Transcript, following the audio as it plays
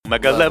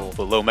Omega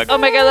level. Omega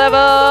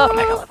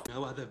level.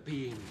 No other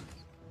being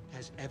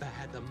has ever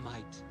had the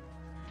might,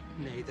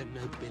 nay, the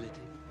nobility.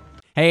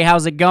 Hey,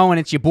 how's it going?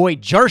 It's your boy,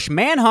 Jersh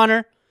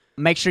Manhunter.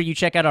 Make sure you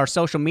check out our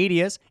social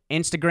medias,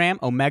 Instagram,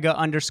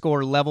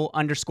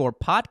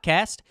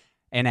 Omega_level_podcast,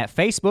 and at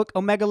Facebook,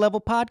 Omega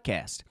Level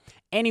Podcast.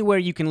 Anywhere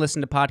you can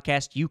listen to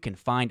podcasts, you can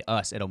find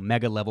us at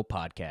Omega Level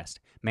Podcast.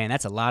 Man,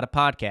 that's a lot of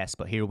podcasts,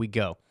 but here we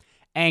go.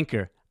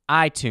 Anchor,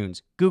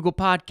 iTunes, Google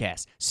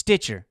Podcasts,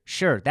 Stitcher,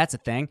 sure, that's a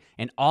thing,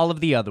 and all of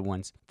the other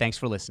ones. Thanks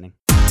for listening.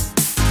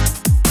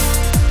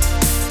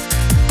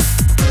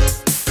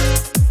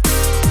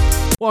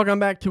 Welcome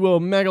back to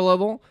Omega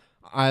Level.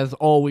 As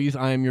always,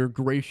 I am your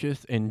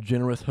gracious and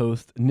generous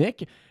host,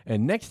 Nick,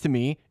 and next to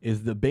me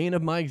is the bane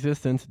of my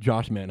existence,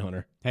 Josh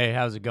Manhunter. Hey,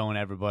 how's it going,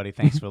 everybody?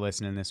 Thanks for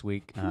listening this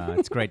week.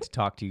 It's great to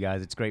talk to you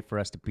guys. It's great for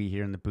us to be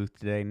here in the booth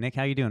today. Nick,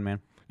 how you doing, man?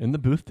 In the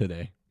booth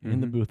today.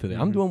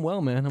 I'm doing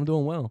well, man. I'm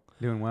doing well.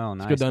 Doing well.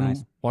 Nice. Just got done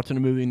nice. watching a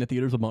movie in the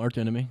theaters with my arch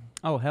enemy.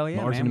 Oh, hell yeah,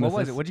 My arch man. What was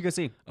nemesis. it? What'd you go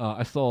see?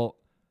 I saw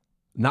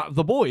not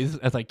The Boys,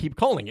 as I keep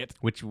calling it.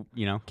 Which,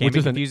 you know, Which can't be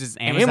is an confused as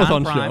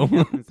Amazon Prime. show.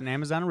 Yeah, it's an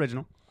Amazon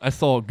original. I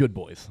saw Good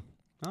Boys.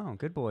 Oh,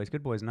 Good Boys.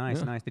 Good Boys. Nice,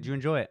 Yeah. nice. Did you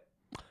enjoy it?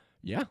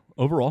 Yeah,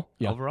 overall.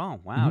 Yeah.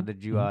 Overall, wow. Mhm.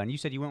 Did you? And you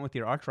said you went with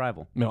your arch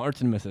rival, My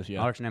arch nemesis, yeah.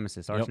 arch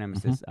nemesis, arch Yep.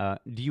 nemesis.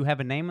 Do you have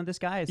a name of this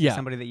guy? Is Yeah. this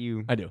somebody that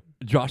you? I do.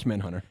 Josh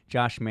Manhunter.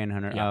 Josh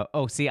Manhunter. Yeah.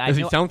 See, I Does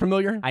know. he sound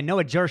familiar? I know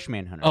a Jersh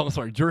Manhunter. Oh,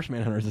 sorry. Jersh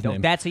Manhunter is his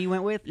name. That's who you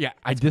went with? Yeah,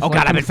 I Oh dislike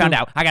God, I've him been found so-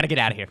 out. I gotta get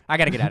out of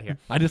here.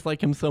 I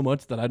dislike him so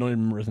much that I don't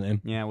even remember his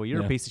name. Yeah, well, you're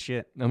Yeah. a piece of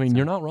shit. I mean,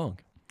 you're not wrong.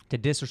 To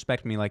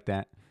disrespect me like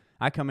that.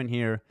 I come in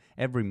here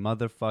every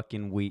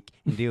motherfucking week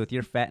and deal with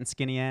your fat and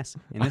skinny ass,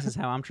 and this is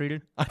how I'm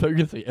treated? I thought you were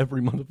going to say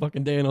every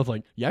motherfucking day, and I was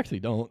like, you actually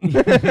don't.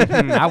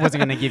 I wasn't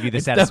going to give you the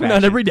It's satisfaction. definitely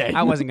not every day.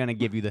 I wasn't going to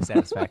give you the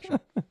satisfaction.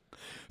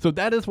 So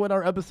that is what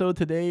our episode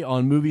today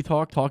on Movie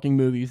Talk, talking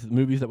movies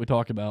that we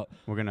talk about.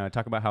 We're going to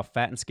talk about how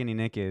fat and skinny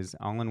Nick is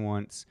all in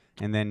once,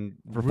 and then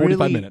For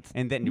 45 minutes.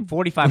 And then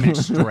 45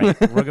 minutes straight.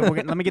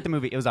 Let me get the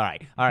movie. It was all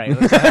right. All right.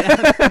 Let's go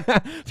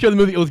ahead. Let's go to the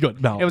movie. It was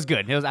good. No. It was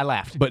good. I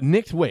laughed. But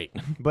Nick's weight.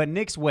 But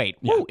Nick's weight.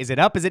 Yeah. Woo, is it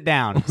up? Is it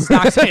down?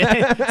 Stocks,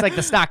 it's like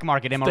the stock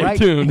market. Am I Stay right?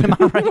 tuned. Am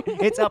I right?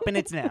 It's up and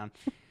it's down.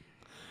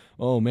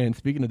 Oh, man.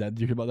 Speaking of that,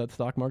 did you hear about that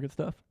stock market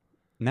stuff?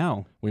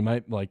 No. We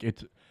might,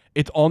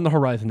 it's on the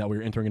horizon that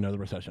we're entering another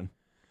recession.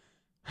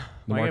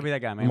 Why you gotta be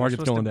that guy, man? The market's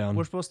We're supposed going to, down.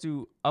 We're supposed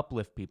to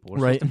uplift people. We're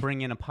Right. supposed to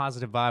bring in a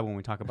positive vibe when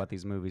we talk about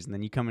these movies, and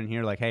then you come in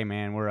here like, "Hey,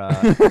 man, we're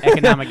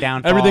economic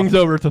downfall. Everything's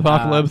over. It's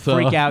apocalypse.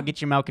 Freak out.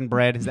 Get your milk and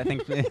bread. Is that thing?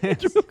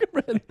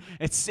 Bread.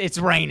 It's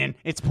raining.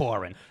 It's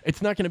pouring.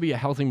 It's not going to be a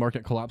housing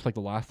market collapse like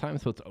the last time,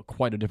 so it's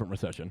quite a different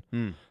recession.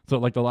 Hmm. So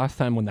like the last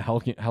time when the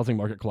housing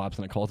market collapsed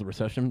and it caused a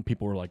recession,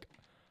 people were like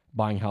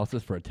buying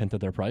houses for a tenth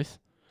of their price.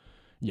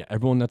 Yeah,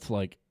 everyone that's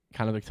like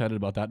kind of excited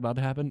about that about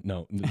to happen.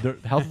 No,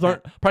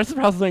 prices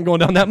for houses ain't going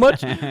down that much,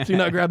 so you're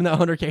not grabbing that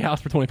 $100K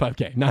house for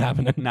 $25K. Not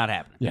happening. Not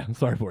happening. Yeah, I'm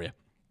sorry for you.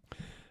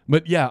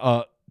 But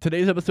yeah,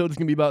 today's episode is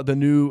going to be about the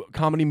new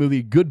comedy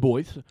movie Good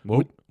Boys,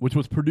 which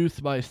was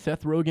produced by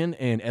Seth Rogen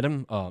and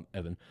Adam.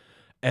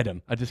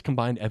 I just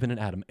combined Evan and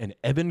Adam. And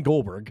Evan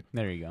Goldberg,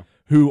 There you go.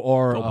 who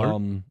are,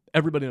 Goldberg.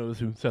 everybody knows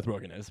who Seth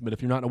Rogen is. But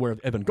if you're not aware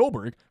of Evan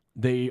Goldberg,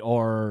 they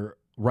are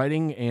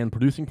writing and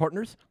producing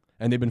partners.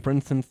 And they've been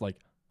friends since like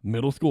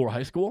middle school or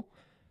high school.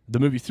 The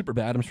movie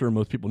Superbad, I'm sure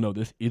most people know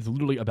this, is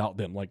literally about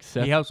them. Like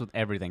Seth, He helps with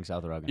everything,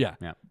 Seth Rogen. Yeah.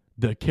 Yeah.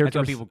 the That's why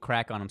characters. people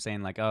crack on him,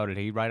 saying like, "Oh, did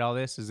he write all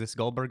this? Is this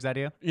Goldberg's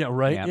idea?" Yeah,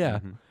 right. Yeah, Yeah.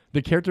 mhm.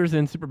 The characters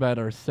in Superbad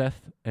are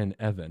Seth and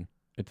Evan.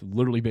 It's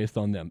literally based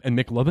on them. And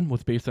McLovin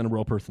was based on a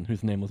real person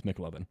whose name was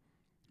McLovin.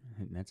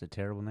 That's a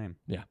terrible name.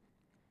 Yeah.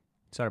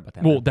 Sorry about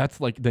that. Well, man. that's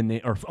like the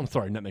name, or I'm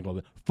sorry, not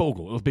McLovin.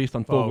 Fogel. It was based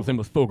on Fogel. Fogel's name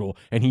was Fogel,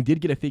 and he did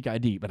get a fake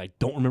ID, but I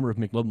don't remember if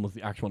McLovin was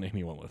the actual name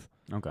he went with.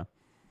 Okay.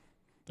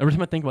 Every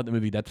time I think about the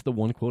movie, that's the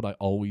one quote I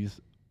always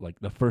like.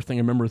 The first thing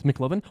I remember is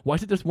McLovin. Why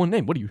is it just one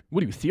name? What are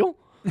you, Seal?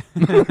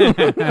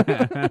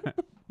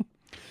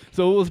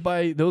 So it was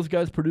by those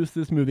guys produced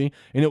this movie,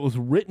 and it was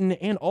written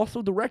and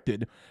also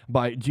directed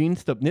by Gene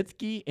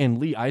Stupnitsky and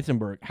Lee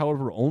Eisenberg.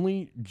 However,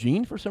 only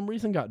Gene for some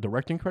reason got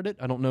directing credit.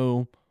 I don't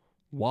know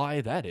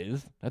why that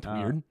is. That's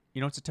weird.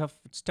 You know, it's a tough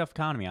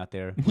economy out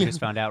there. We just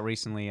found out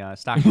recently,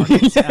 stock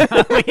markets.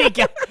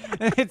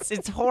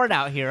 It's hard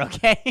out here.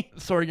 Okay.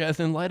 Sorry, guys.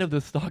 In light of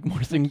the stock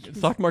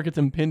market's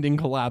impending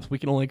collapse, we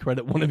can only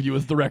credit one of you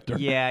as director.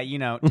 Yeah, you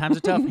know, times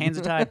are tough, hands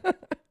are tied.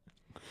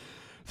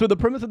 So the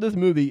premise of this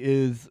movie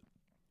is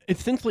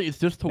essentially it's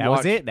just to That watch.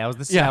 was it. That was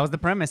the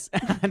premise.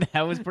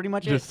 That was pretty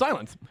much Just it.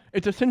 silence.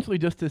 It's essentially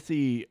just to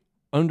see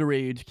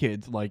underage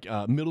kids, like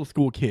middle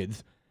school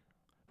kids,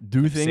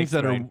 do things Sixth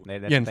that grade. are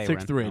That's in what they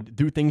sixth were in. grade,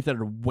 do things that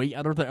are way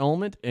out of their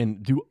element,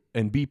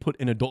 and be put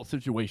in adult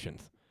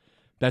situations.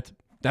 That's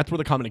where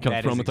the comedy comes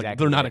That from. is It's like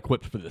exactly they're not it.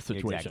 equipped for this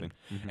situation,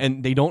 Exactly. Mhm.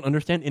 and they don't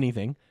understand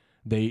anything.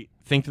 They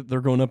think that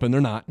they're grown up, and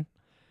they're not.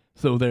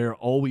 So they're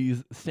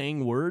always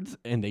saying words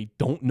and they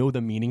don't know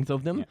the meanings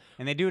of them. Yeah.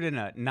 And they do it in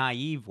a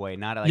naive way,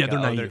 not like Yeah, they're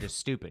they're naive. just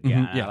stupid. Mhm,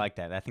 Yeah, yeah. I like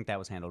that. I think that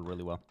was handled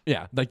really well.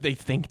 Yeah, like they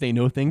think they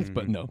know things,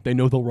 but no, they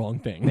know the wrong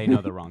thing. They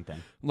know the wrong thing.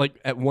 Like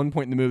at one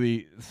point in the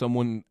movie,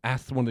 someone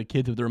asks one of the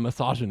kids if they're a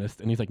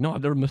misogynist, and he's like, "No,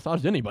 I've never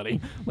massaged anybody."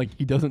 Like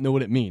he doesn't know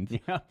what it means.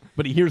 Yeah.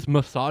 But he hears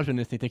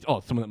misogynist, and he thinks, "Oh,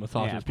 it's someone that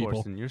massages Yeah, of people."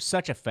 course. And you're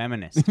such a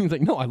feminist. He's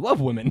like, "No, I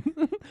love women."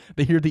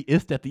 They hear the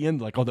ist at the end,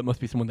 like, "Oh, that must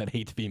be someone that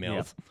hates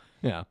females."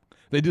 Yeah,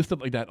 they do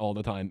stuff like that all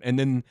the time, and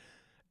then.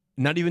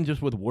 Not even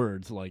just with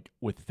words, like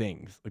with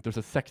things. Like there's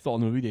a sex doll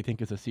in the movie they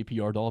think is a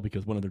CPR doll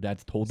because one of their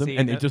dads told them, See,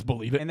 and they tho- just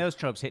believe it. And those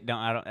tropes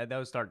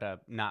those start to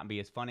not be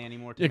as funny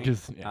anymore to Yeah, me.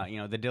 'cause, yeah. You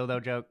know, the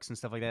dildo jokes and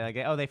stuff like that.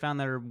 Like, oh, they found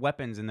their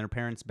weapons in their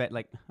parents' bed.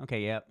 Like,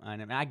 okay, yeah,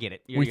 I get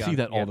it. You're We young. see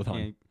that all Yeah, the time.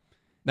 yeah,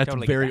 That's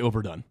totally get very that.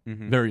 overdone.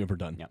 Mhm. Very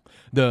overdone. Yep.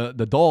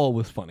 The doll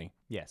was funny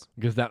yes.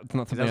 because that's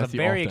not 'Cause something that I was a see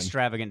very often.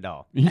 extravagant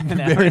doll.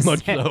 Very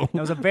much so. That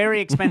was a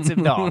very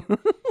expensive doll.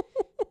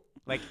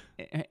 Like,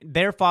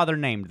 their father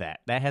named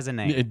that. That has a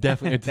name. It's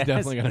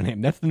definitely got a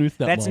name. That's the new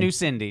stepmom. That's new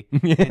Cindy,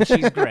 and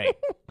she's great.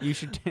 You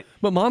should.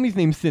 But mommy's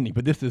name's Cindy,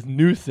 but this is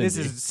new Cindy. This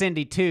is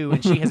Cindy too,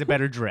 and she has a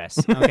better dress.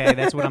 Okay,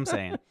 that's what I'm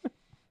saying.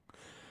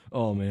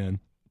 Oh man.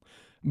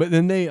 But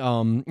then they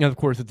and of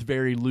course it's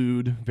very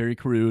lewd, very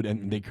crude,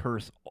 and they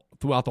curse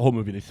throughout the whole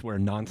movie. They swear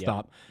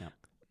nonstop. Yep.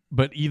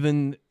 But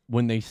even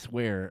when they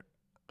swear,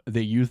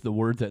 they use the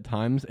words at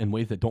times in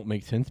ways that don't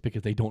make sense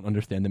because they don't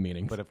understand the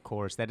meanings. But of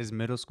course, that is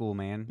middle school,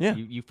 man. Yeah.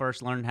 You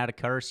first learn how to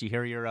curse. You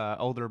hear your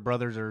older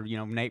brothers or,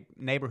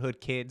 neighborhood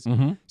kids,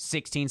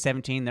 16,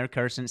 17, they're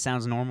cursing. It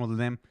sounds normal to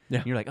them. Yeah.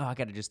 And you're like, oh, I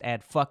got to just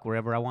add fuck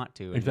wherever I want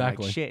to. And you're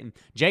Exactly. Like, shit. And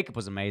Jacob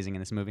was amazing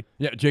in this movie.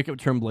 Yeah, Jacob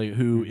Tremblay,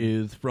 who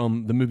is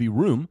from the movie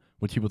Room,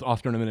 which he was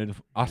Oscar nominated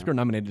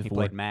He for.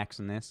 played Max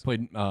in this.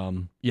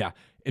 Yeah,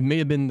 it may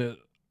have been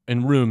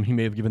in Room. He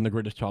may have given the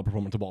greatest child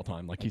performance of all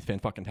time. Like he's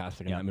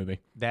fantastic in Yeah. that movie.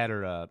 That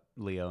or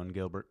Leo and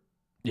Gilbert.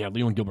 Yeah,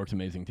 Leon Gilbert's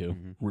amazing too.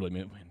 Really,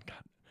 man, God,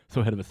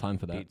 so ahead of his time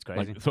for that. It's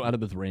crazy. Like, so out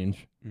of his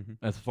range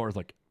as far as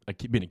like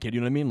being a kid.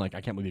 You know what I mean? Like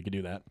I can't believe he could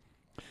do that.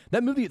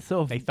 That movie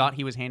itself. They thought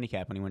he was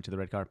handicapped when he went to the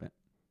red carpet.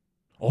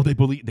 Oh, they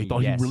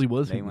thought Yes, he really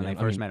was. when they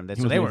first met him. he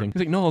So was they were- amazing. He's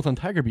like, no, I was on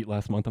Tiger Beat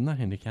last month. I'm not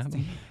handicapped.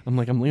 I'm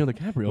like, I'm Leo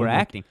DiCaprio. We're I'm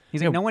like, acting.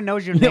 He's yeah, like, no one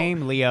knows your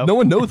name, Leo. No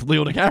one knows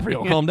Leo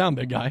DiCaprio. Calm down,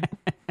 big guy.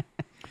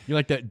 You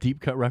like that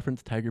deep cut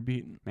reference, Tiger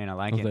Beat? Man, I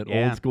like Was it. that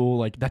Yeah. old school?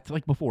 Like that's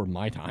like before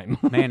my time.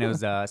 Man, it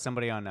was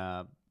somebody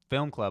on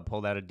Film Club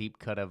pulled out a deep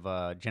cut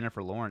of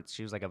Jennifer Lawrence.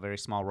 She was like a very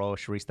small role.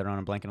 Charisse Theron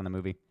and blanket on the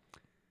movie.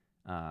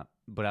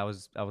 But I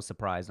was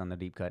surprised on the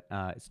deep cut.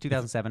 It's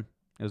 2007.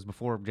 It was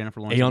before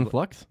Jennifer Lawrence. Aeon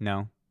Flux?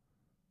 No.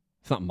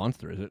 It's not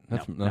Monster, is it?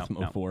 That's No, from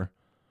no. 04.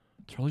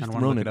 Charlize I don't wanna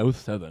Theron look in it up.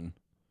 07.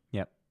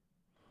 Yep.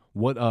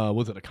 What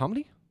was it? A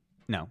comedy?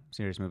 No.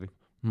 Serious movie.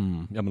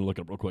 I'm gonna look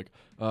it up real quick.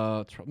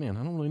 Man,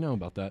 I don't really know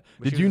about that.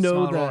 But Did she you was a know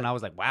small role, that? and I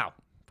was like, wow.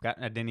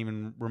 I didn't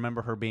even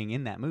remember her being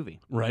in that movie.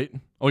 Right?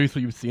 Oh, so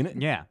you've seen it?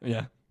 Yeah.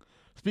 Yeah.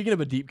 Speaking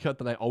of a deep cut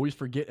that I always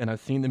forget, and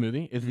I've seen the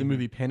movie, is the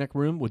movie Panic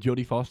Room with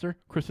Jodie Foster.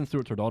 Kristen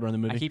Stewart's her daughter in the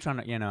movie. I keep trying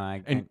to,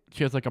 and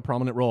she has like a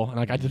prominent role, and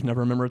like I just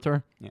never remember it's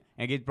her. yeah.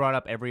 It gets brought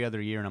up every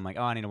other year, and I'm like,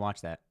 oh, I need to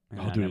watch that.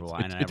 And Oh, I dude, never,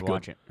 I never it's good.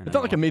 watch it. And It's I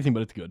not like never watch amazing,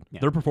 but it's good. Yeah.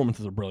 Their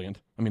performances are brilliant.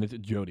 I mean, it's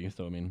Jodie,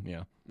 so I mean,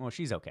 yeah. it. Well,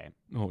 she's okay.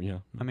 Oh yeah,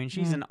 I mean,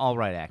 she's an all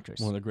right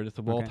actress. one of the greatest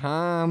of all Okay.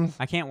 times.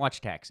 I can't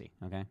watch Taxi,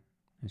 okay?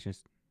 It's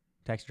just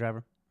Taxi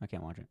Driver. I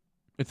can't watch it.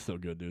 It's so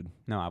good, dude.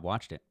 No, I've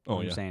watched it. Oh,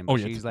 I'm yeah. saying, Oh,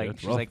 but yeah, she's it's- like it's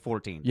she's rough. like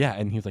 14. Yeah,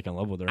 and he's like in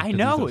love with her. I 'cause he's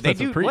know. an They obsessive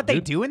do creep, what they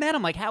dude. do in that.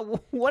 I'm like,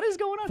 what is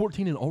going on?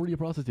 14 and already a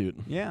prostitute.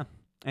 Yeah.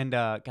 And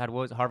God, what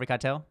was it? Harvey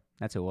Keitel?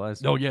 That's who it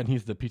was. Oh yeah, and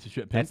he's the piece of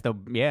shit pimp.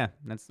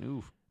 That's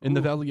oof. In the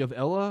Oof. Valley of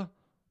Ella,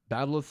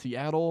 Battle of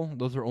Seattle.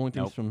 Those are only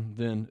things Nope. from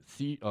then.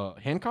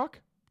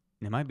 Hancock,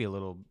 It might be a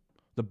little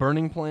The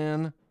Burning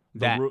Plan.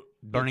 that The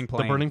Burning The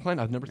Plan. Burning Plan.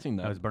 I've never seen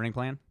that. That was Burning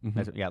Plan. Mhm.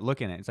 That's, yeah,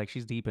 look in it. It's like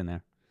she's deep in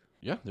there.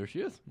 Yeah, there she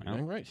is. You're Yeah.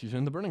 dang right. She's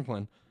in the Burning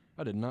Plan.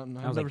 I did not.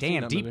 I was like,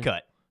 damn, deep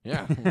cut.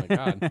 Yeah. Oh my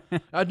god.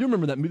 I do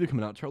remember that movie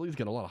coming out. Charlize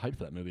got a lot of hype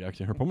for that movie.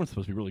 Actually, her performance is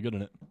supposed to be really good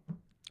in it.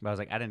 But I was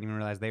like, I didn't even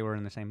realize they were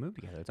in the same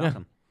movie together. It's Yeah.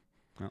 awesome.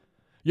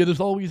 Yeah,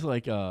 there's always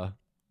like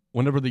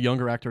whenever the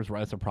younger actors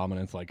rise to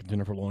prominence, like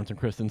Jennifer Lawrence and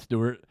Kristen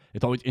Stewart,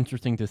 it's always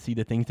interesting to see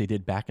the things they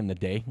did back in the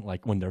day,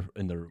 like when their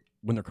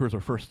careers were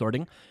first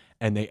starting,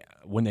 and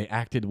when they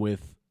acted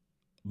with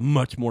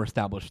much more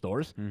established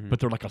stars, but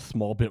they're like a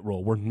small bit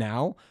role. Where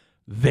now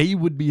they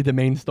would be the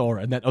main star,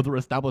 and that other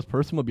established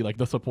person would be like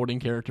the supporting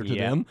character to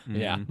Yeah. them.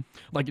 Yeah,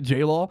 like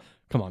J Law.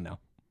 Come on now,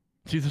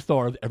 she's a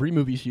star of every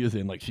movie she is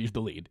in. Like she's the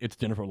lead. It's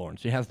Jennifer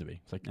Lawrence. She has to be.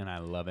 It's like And I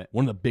love it.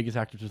 one of the biggest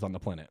actresses on the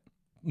planet.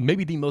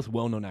 Maybe the most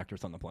well-known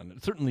actress on the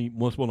planet. Certainly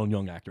most well-known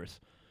young actress.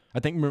 I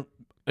think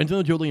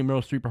Angelina Jolie and Meryl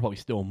Streep are probably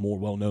still more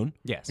well-known.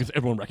 Yes. Because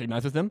everyone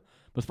recognizes them.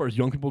 But as far as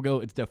young people go,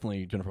 it's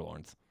definitely Jennifer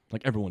Lawrence.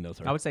 Like everyone knows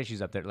her. I would say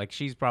she's up there. Like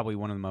she's probably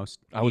one of the most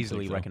I would say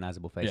easily so.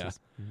 recognizable yeah. faces.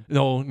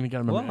 No, you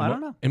gotta remember. Well, I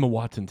don't know. Emma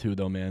Watson too,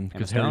 though, man.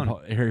 Because Stone.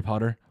 Harry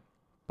Potter.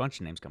 Bunch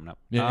of names coming up.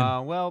 Yeah,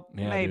 Well,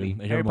 yeah, maybe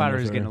dude. Harry Everyone Potter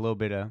knows is getting her. a little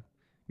bit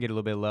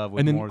of love with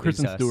And then more of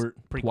Kristen these Stewart,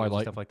 prequels Twilight.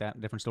 and stuff like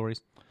that. Different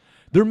stories.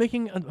 They're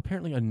making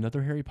apparently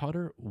another Harry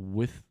Potter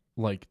with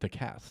like the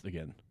cast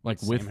again, like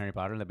Same Harry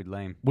Potter. That'd be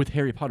lame. with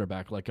Harry Potter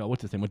back. Like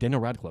what's his name? With Daniel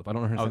Radcliffe. I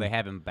don't understand. Oh, they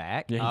have him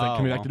back. Yeah, he's like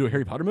coming back to do a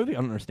Harry Potter movie. I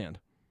don't understand.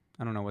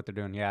 I don't know what they're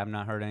doing. Yeah, I've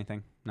not heard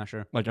anything. Not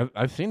sure. Like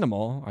I've seen them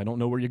all. I don't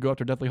know where you go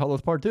after Deathly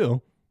Hallows Part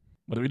 2.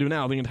 What do we do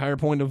now? The entire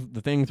point of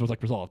the things was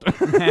like resolved.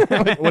 Like,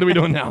 what are we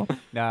doing now?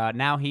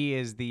 Now he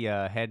is the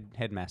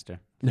headmaster.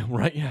 No,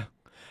 right? Yeah.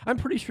 I'm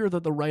pretty sure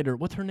that the writer,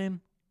 what's her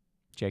name?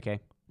 J.K.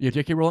 Yeah,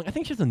 J.K. Rowling. I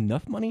think she has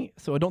enough money,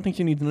 so I don't think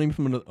she needs money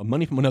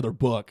from another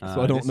book.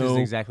 So I don't know This is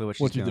exactly what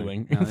she's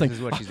doing. No, It's this like, is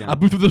what she's doing. I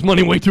boosted this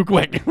money way too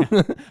quick.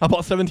 I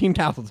bought 17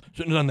 castles.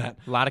 Shouldn't have done that.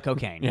 A lot of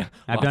cocaine. Yeah,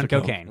 I've lots done of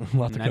coke. cocaine.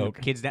 Lots of And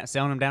coke. Kids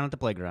selling them down at the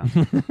playground.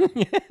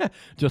 Yeah,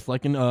 just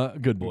like in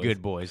Good Boys.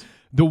 Good boys.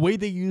 The way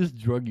they used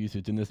drug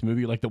usage in this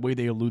movie, like the way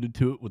they alluded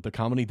to it with the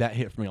comedy, that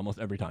hit for me almost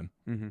every time.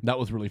 Mm-hmm. That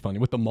was really funny.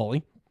 With the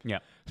Molly. Yeah.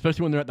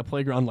 Especially when they're at the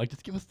playground, like,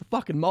 just give us the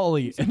fucking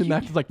Molly. And then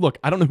Max is like, look,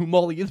 I don't know who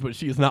Molly is, but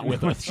she is not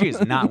with us. She is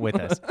not with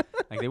us.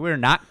 Like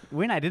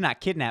I did not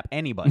kidnap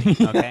anybody.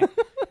 Okay.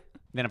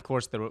 Then of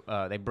course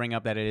they bring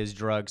up that it is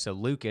drugs. So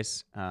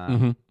Lucas,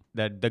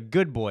 the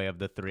good boy of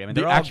the three. I mean,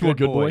 The they're all actual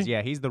good boy? boys.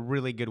 Yeah, he's the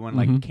really good one.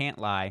 Like can't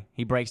lie.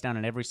 He breaks down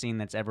in every scene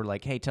that's ever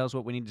like, hey, tell us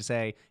what we need to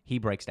say. He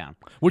breaks down.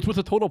 Which was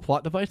a total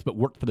plot device, but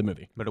worked for the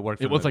movie. But it worked.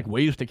 For It the was movie. like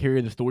ways to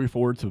carry the story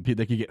forward so they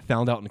could get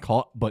found out and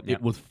caught, but Yep.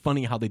 it was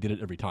funny how they did it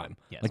every time.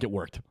 Yes. Like it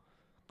worked.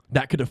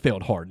 That could have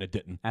failed hard, and it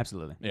didn't.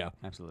 Absolutely. Yeah.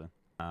 Absolutely.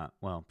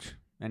 Well,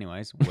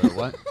 anyways,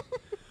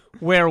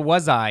 where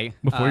was I?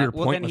 Before your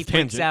well, then he pointless freaks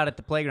tangent. out at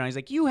the playground. He's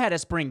like, "You had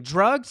us bring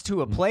drugs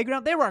to a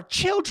playground? There are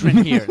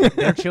children here.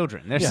 They're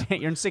children.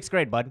 You're in 6th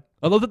grade, bud.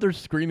 I love that they're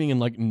screaming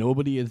and like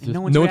nobody is just, No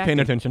one's paying reacting.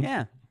 attention.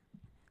 Yeah.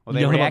 Well, they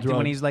Yelling about reacted when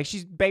drugs. he's like,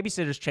 "She's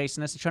babysitter's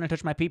chasing us and trying to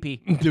touch my pee-pee."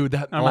 Dude,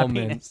 that On my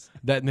man, penis.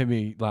 that made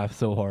me laugh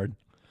so hard.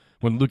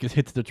 When Lucas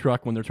hits the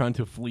truck when they're trying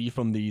to flee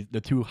from the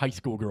two high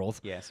school girls.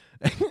 Yes.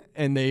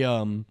 And they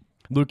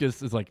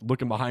Lucas is like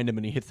looking behind him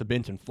and he hits the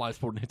bench and flies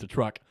forward and hits the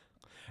truck.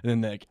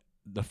 And then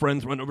the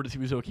friends run over to see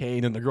if he's okay,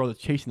 and then the girl that's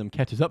chasing them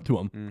catches up to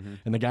him. Mm-hmm.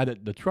 And the guy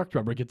the truck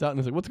driver gets out and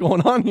is like, "What's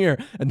going on here?"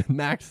 And then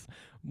Max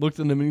looks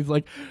at him and he's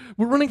like,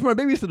 "We're running from our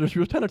babysitter. She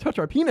was trying to touch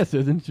our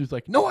penises." And she's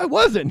like, "No, I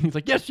wasn't." And he's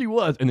like, "Yes, she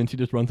was." And then she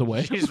just runs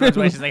away. She just runs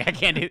away. She's like, "I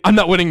can't do it." "I'm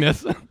not winning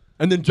this."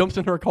 And then jumps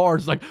in her car.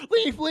 She's like,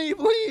 "Leave, leave,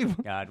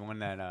 leave." God, one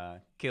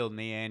that killed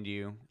me and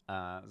you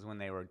was when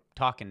they were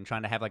talking and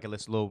trying to have like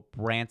this little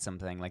ransom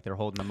thing. Like they're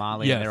holding the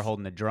Molly Yes. and they're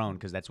holding the drone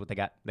because that's what they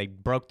got. They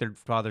broke their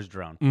father's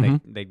drone.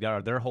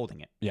 They're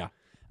holding it. Yeah.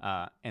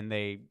 And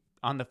they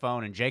on the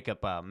phone, and Jacob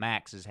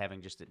Max is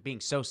having being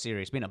so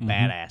serious, being a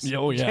badass.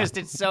 Oh, yeah. Just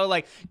it's so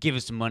like, give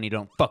us some money,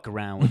 don't fuck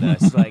around with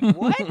us. Like,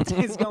 what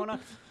is going on?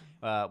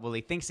 Well,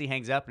 he thinks he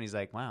hangs up, and he's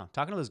like, "Wow,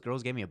 talking to those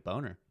girls gave me a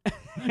boner."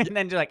 And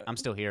then they're like, "I'm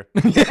still here."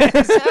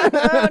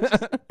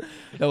 That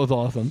was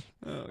awesome.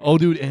 Oh,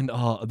 dude, and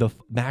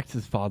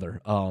Max's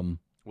father,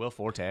 Will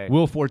Forte.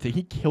 Will Forte,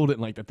 he killed it in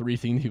like the 3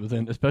 scenes he was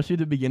in, especially at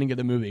the beginning of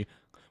the movie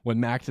when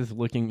Max is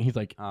looking, he's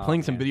like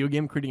playing some man. video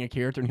game, creating a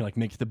character, and he like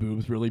makes the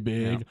boobs really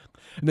big.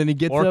 And then he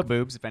gets Orc up.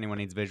 boobs, if anyone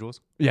needs visuals.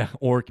 Yeah,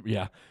 Orc,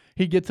 yeah.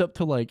 He gets up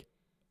to like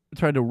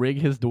try to rig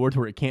his door to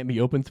where it can't be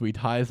open, so he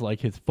ties like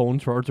his phone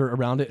charger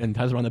around it and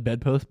ties it around the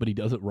bedpost, but he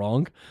does it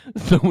wrong.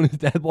 So when his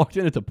dad walks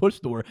in, it's a push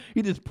door.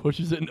 He just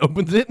pushes it and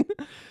opens it.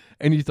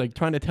 And he's like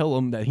trying to tell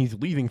him that he's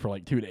leaving for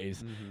like 2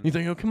 days. He's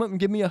like, "Oh, come up and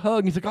give me a hug."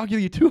 And he's like, "I'll give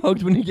you 2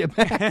 hugs when you get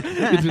back." He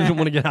just doesn't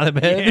want to get out of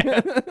bed.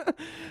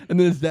 And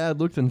then his dad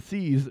looks and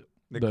sees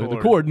the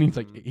cord, and he's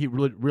like, he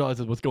really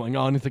realizes what's going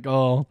on. He's like,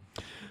 "Oh,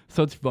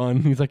 such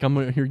fun." He's like,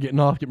 "I'm here getting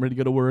off, getting ready to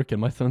go to work, and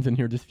my son's in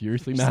here just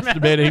furiously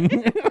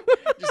masturbating."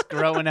 Just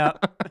growing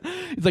up.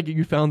 He's like,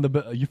 you found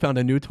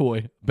a new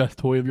toy, best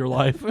toy of your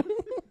life."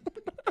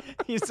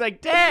 He's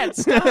like, "Dad,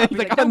 stop." He's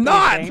like, "Don't "I'm be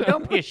not." ashamed.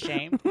 Don't be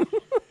ashamed.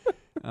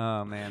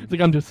 Oh man. He's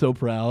like, "I'm just so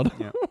proud."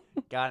 Yeah.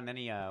 God, and then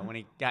he when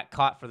he got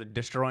caught for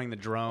destroying the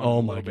drone, Oh,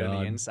 a my little bit on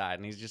God. the inside,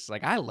 and he's just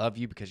like, "I love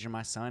you because you're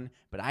my son,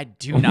 but I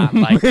do not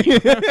like you."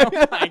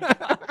 Oh my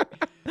God.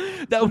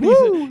 That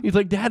when he's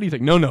like, "Daddy," he's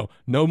like,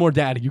 no more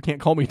daddy. You can't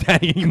call me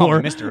daddy Call anymore.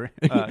 me Mister.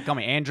 Call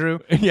me Andrew.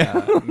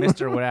 Yeah.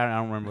 Mister. Whatever. I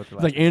don't remember what the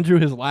It's last. like Andrew,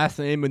 his last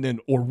name, and then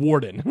or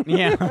Warden.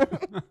 Yeah.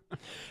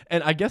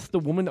 And I guess the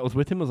woman that was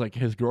with him was like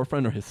his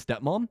girlfriend or his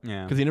stepmom.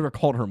 Yeah. Because he never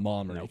called her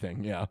mom or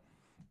anything. Yeah.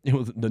 It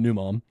was the new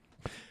mom.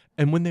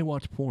 And when they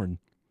watch porn,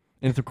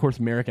 and it's of course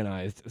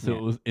Americanized, so Yeah.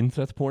 it was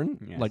incest porn.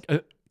 Yes.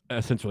 Like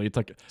essentially, it's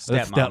like a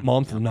Stepmom.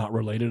 stepmom, so not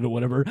related or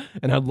whatever.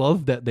 And I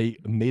love that they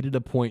made it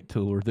a point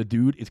to where the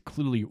dude is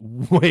clearly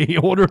way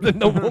older than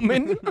the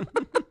woman.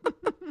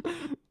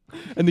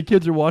 And the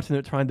kids are watching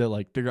it, trying to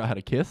like figure out how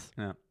to kiss.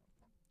 Yeah.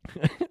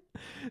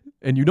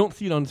 And you don't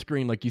see it on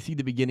screen. Like you see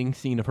the beginning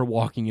scene of her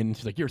walking in, and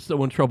she's like, "You're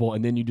so in trouble,"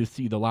 and then you just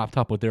see the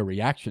laptop with their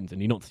reactions,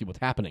 and you don't see what's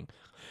happening.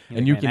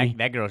 And you Man, can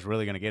that girl's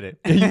really gonna get it.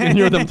 you can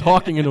hear them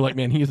talking, and they're like,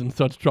 "Man, he is in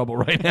such trouble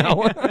right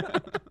now."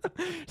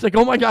 It's like,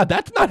 "Oh my God,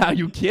 that's not how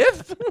you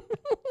kiss."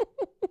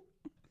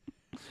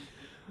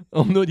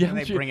 Oh no, yeah. And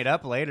they bring it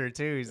up later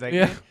too. He's like,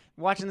 Yeah.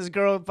 watching this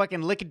girl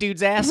fucking lick a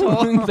dude's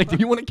asshole. He's like, "Do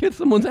you want to kiss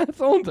someone's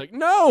asshole?" It's like,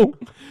 "No."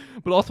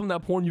 But also in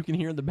that porn, you can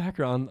hear in the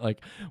background,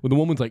 like, when the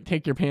woman's like,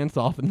 take your pants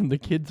off, and then the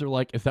kids are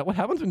like, is that what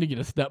happens when you get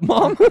a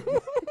stepmom?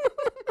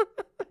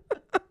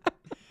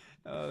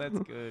 Oh, that's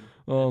good.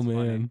 Oh, That's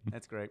funny. man.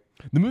 That's great.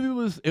 The movie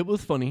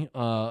was funny.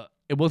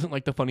 It wasn't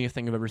like the funniest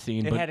thing I've ever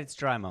seen. It but had its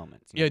dry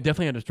moments. yeah, it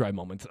definitely had its dry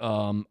moments.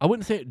 I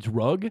wouldn't say it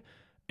drug.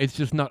 It's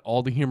just not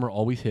all the humor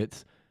always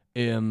hits.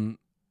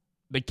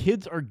 The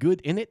kids are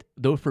good in it,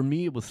 though for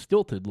me it was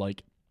stilted.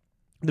 Like,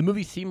 the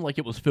movie seemed like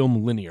it was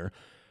filmed linear.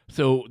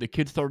 So the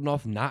kids started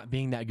off not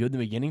being that good in the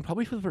beginning.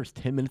 Probably for the first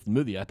 10 minutes of the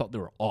movie, I thought they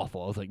were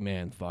awful. I was like,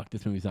 man, fuck,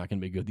 this movie's not going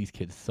to be good. These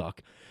kids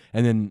suck.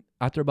 And then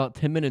after about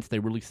 10 minutes, they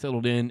really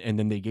settled in, and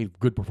then they gave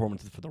good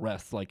performances for the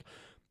rest. Like,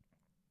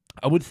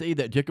 I would say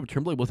that Jacob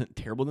Tremblay wasn't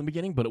terrible in the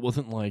beginning, but it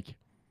wasn't like, it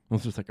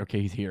was just like,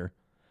 okay, he's here.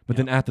 But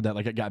then after that,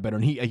 like, it got better,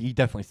 and he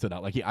definitely stood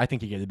out. Like, I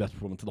think he gave the best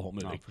performance of the whole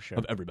movie. Oh, for sure.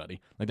 Of everybody.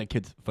 Like, that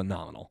kid's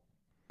phenomenal.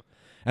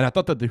 And I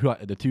thought that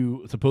the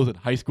two supposed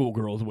high school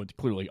girls, which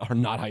clearly are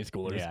not high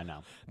schoolers, Yeah, I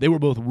know. they were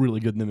both really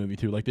good in the movie,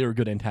 too. Like, they were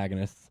good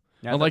antagonists.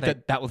 Yeah, I I like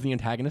thought that was the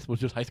antagonist, was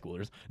just high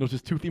schoolers. It was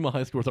just two female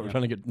high schoolers that were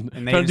trying to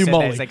And they trying to do even said that.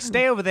 Molly. It's like,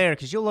 stay over there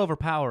because you'll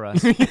overpower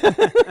us.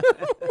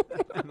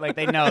 Like,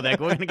 they know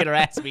that we're going to get our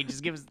ass beat.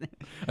 Just give us.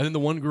 And then the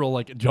one girl,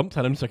 like, jumps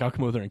at him. She's like, I'll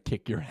come over there and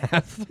kick your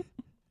ass.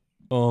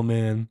 Oh,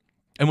 man.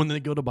 And when they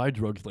go to buy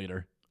drugs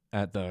later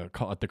at the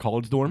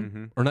college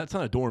dorm, or that's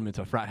not a dorm, it's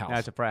a frat house. No,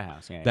 it's a frat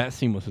house. Yeah. That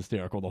scene was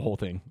hysterical, the whole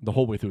thing, the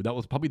whole way through. That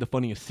was probably the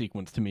funniest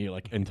sequence to me,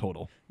 like, in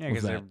total. Yeah, was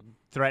because they're that.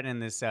 threatening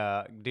this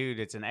dude.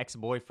 It's an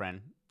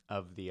ex-boyfriend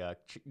of the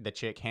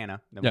chick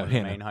Hannah, one of the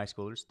Hannah. main high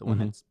schoolers, the one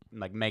that's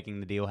like making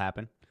the deal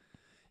happen.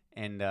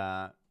 And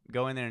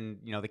go in there, and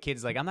the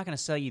kid's like, "I'm not gonna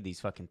sell you these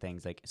fucking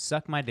things. Like,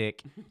 suck my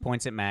dick."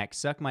 Points at Max.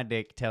 Suck my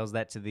dick. Tells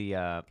that to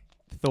the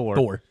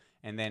Thor.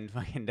 And then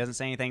fucking doesn't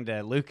say anything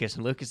to Lucas.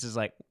 And Lucas is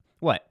like,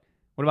 "What?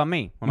 What about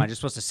me? Am I just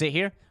supposed to sit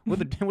here? We're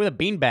the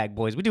beanbag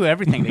boys. We do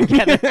everything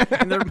together."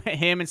 And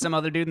him and some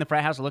other dude in the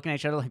frat house are looking at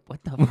each other like,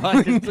 "What the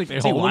fuck?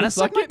 Does he want to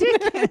suck my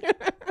dick?"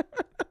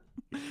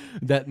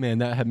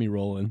 That had me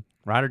rolling.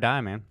 Ride or die,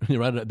 man. You're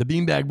right. The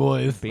beanbag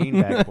boys.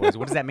 Beanbag boys.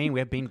 What does that mean? We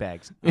have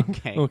beanbags.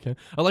 Okay. Okay.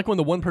 I like when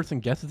the one person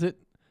guesses it.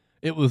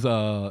 It was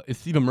it's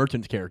Stephen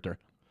Merchant's character.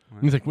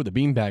 He's like, we're the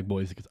beanbag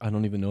boys. Because I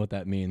don't even know what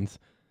that means.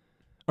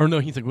 Or no,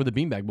 he's like, we're the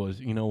beanbag boys.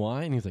 You know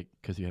why? And he's like,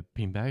 because you have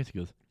beanbags. He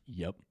goes,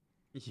 yep.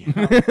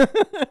 Yeah.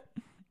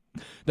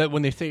 That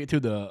when they say it to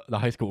the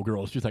high school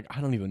girls, she's like, I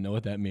don't even know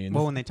what that means.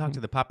 Well, when they talk to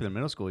the popular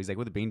middle school, he's like,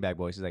 we're the beanbag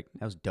boys. He's like,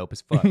 that was dope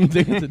as fuck.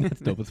 That's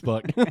dope as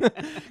fuck.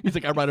 He's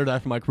like, I ride or die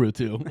for my crew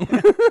too.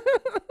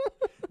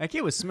 That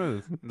kid was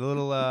smooth. The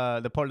little,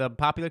 the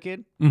popular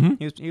kid.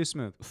 Mm-hmm. He was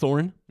smooth.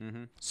 Soren.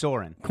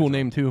 Soren. Cool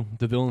name too.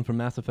 The villain from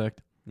Mass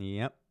Effect.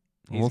 Yep.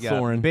 Well, He's got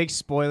Soren. big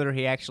spoiler.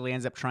 He actually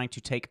ends up trying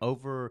to take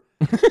over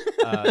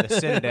the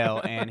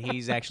Citadel, and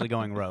he's actually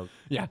going rogue.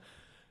 Yeah.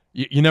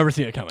 You never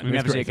see it coming. We It's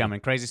never see it crazy. coming.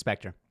 Crazy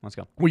Spectre. Let's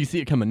go. Well, you see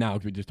it coming now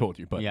because we just told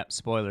you. But Yep.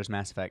 Spoilers.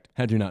 Mass Effect.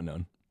 had you not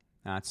known.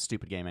 It's a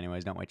stupid game,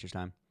 anyways. Don't waste your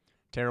time.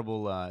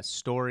 Terrible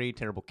story.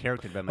 Terrible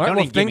character development. All right, Don't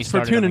well, even get me thanks for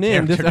started on the tuning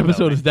in. This character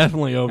episode is development.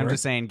 definitely over. I'm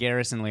just saying,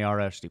 Garrus and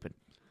Liara are stupid.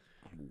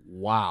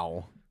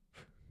 Wow.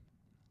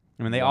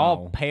 I mean, they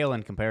all pale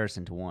in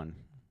comparison to one.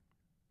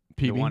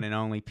 PB? The one and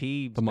only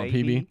Peebs, Talking about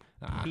baby.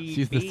 PB?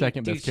 She's the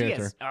second Dude, best she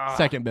character. is-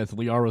 Second best.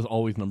 Liara's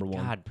always number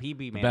one. God,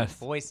 PB, man. Best.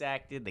 Voice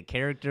acted, the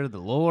character, the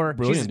lore.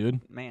 Brilliant, She's-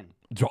 dude. Man.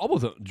 Jaw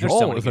was so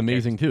many was good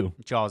amazing too.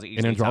 Jaws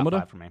easily Andromeda?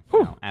 top 5 for me.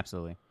 Whew. No,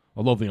 absolutely.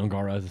 I love the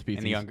Angara as a species.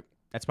 And the young,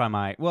 that's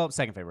probably my,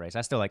 second favorite race.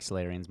 I still like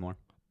Solarians more.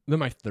 They're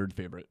my third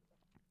favorite.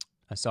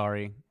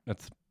 Asari.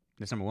 That's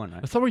That's number 1,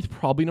 right? Asari's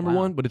probably number Wow.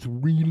 one, but it's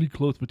really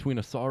close between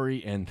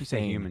Asari and You say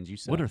Thane. humans, you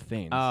say. What are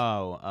Thanes?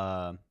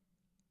 Oh,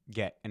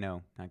 Get.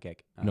 No, not Gek.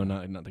 no,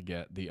 not the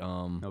Get. The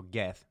No,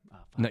 Geth. Oh,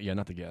 fuck.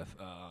 not the Geth.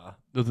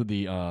 Those are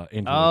the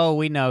androids. Oh,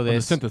 we know Or the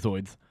this.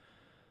 synthezoids.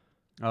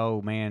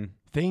 Oh, man.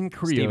 Thane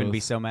Krios. Steven would be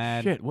so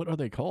mad. Shit, what are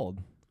they called?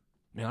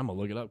 Man, I'm gonna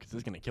look it up because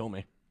it's gonna kill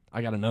me.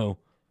 I gotta know.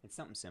 It's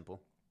something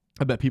simple.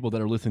 I bet people that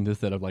are listening to this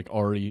that have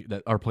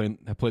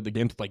have played the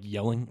games like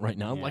yelling right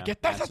now. I'm Yeah, like, this is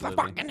the absolutely.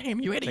 fucking name,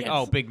 you It's idiots. like,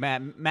 oh, big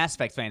Mass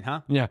Effect fan,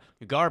 huh? Yeah.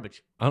 You're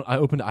garbage. I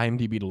opened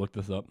IMDb to look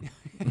this up.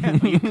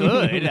 You could.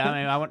 I mean,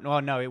 I wouldn't.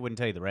 Well, no, it wouldn't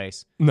tell you the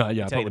race. No,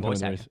 yeah, tell you the probably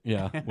voice not actor.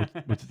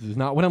 Yeah, which is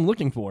not what I'm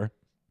looking for.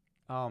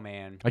 Oh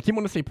man. I keep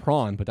wanting to say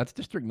prawn, but that's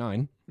District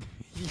 9.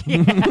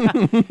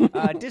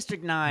 Yeah.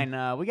 District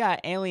 9. We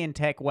got alien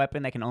tech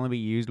weapon that can only be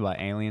used by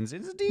aliens.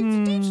 It's a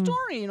deep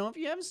story. You know, if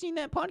you haven't seen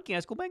that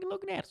podcast, go back and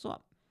look at that. It's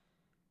up.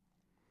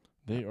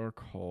 They are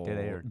called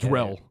They are-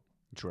 Drell.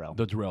 Drell.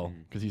 The Drell,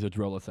 because he's a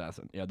Drell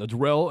assassin. Yeah, the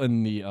Drell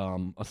and the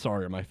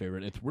Asari are my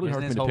favorite. It's really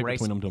Isn't hard for his me to whole pick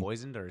race between them.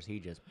 poisoned, or is he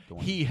just doing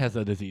He has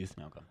a disease.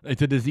 Okay.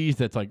 It's a disease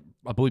that's like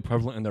I believe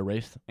prevalent in their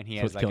race. And he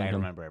so has it's like, killing I him.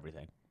 remember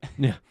everything.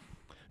 Yeah,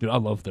 dude, I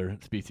love their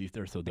species.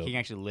 They're so dope. He can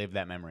actually live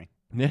that memory.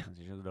 Yeah, It's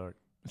just dark.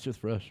 it's just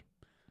fresh.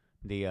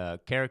 The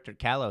character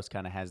Kalos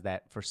kind of has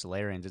that for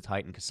Solarians. It's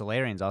heightened because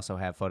Solarians also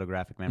have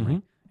photographic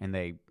memory,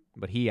 and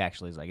but he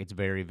actually is like it's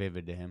very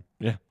vivid to him.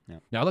 Yeah, Yeah.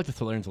 I like the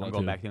Solarians a lot I'm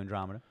going too. back to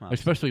Andromeda. Well,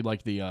 Especially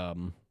like the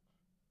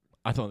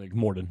I thought like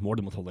Morden.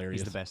 Morden was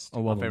hilarious. He's the best. I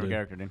My love him, favorite dude.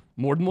 character, dude.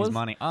 Morden was? His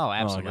money. Oh,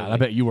 absolutely. God, I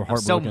bet you were I'm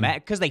so heartbroken. mad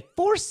because they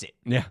force it.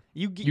 Yeah.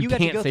 You You got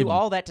to can't go save through him.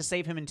 all that to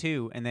save him in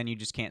 2, and then you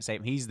just can't save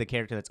him. He's the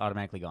character that's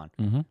automatically gone.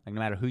 Mm-hmm. Like no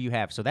matter who you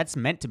have. So that's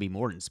meant to be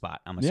Morden's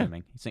spot, I'm Yeah.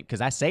 assuming.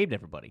 Because I saved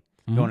everybody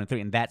Mhm. going in 3,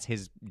 and that's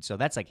his. So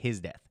that's like his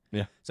death.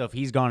 Yeah. So if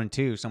he's gone in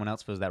 2, someone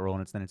else fills that role,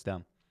 and then it's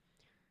dumb.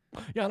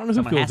 Yeah, I don't know who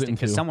Someone feels has it to, in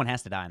because two. someone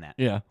has to die in that.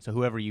 Yeah. So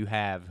whoever you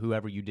have,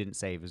 whoever you didn't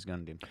save is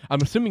going to do.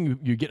 I'm assuming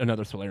you get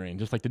another Solarian,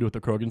 just like they do with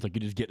the Krogans. Like you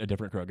just get a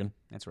different Krogan.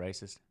 That's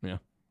racist. Yeah.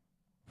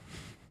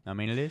 I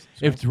mean, it is.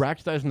 It's If racist.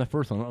 Drax dies in the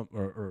first one,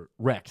 or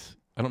Rex,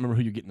 I don't remember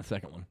who you get in the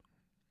second one.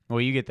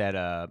 Well, you get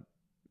that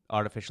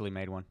artificially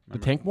made one. The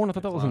remember? Tankborn? I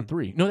thought that was in Clone.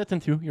 3. No, that's in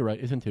 2. You're right.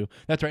 It's in 2.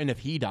 That's right. And if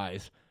he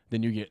dies,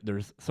 then you get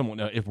there's someone.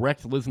 If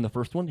Rex lives in the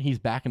first one, he's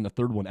back in the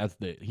third one as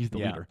he's the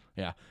Yeah. leader.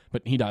 Yeah.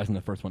 But he dies in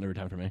the first one every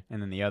time for me. And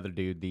then the other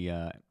dude,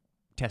 the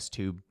test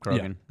tube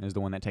Krogan, is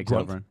the one that takes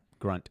Grunt. over.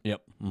 Grunt.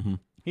 Yep. Mm-hmm.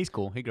 He's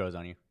cool. He grows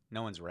on you.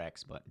 No one's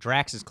Rex, but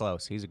Drax is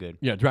close. He's a good.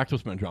 Yeah, Drax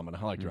was from Andromeda.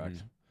 I like Drax.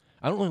 Mhm.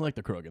 I don't really like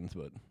the Krogans,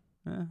 but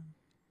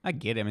I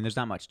get it. I mean, there's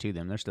not much to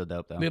them. They're still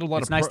dope, though. They had a lot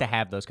it's of nice pro- to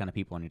have those kind of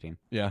people on your team.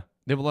 yeah,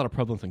 they have a lot of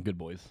prevalence in Good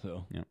Boys,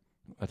 so Yep.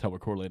 that's how we're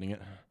correlating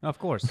it. Of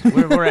course.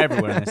 we're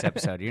everywhere in this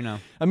episode, you know.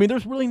 I mean,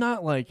 there's really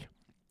not like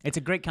It's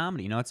a great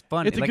comedy. You know, it's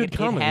fun. It's a like, good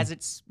comedy. It has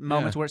its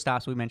moments Yeah. where it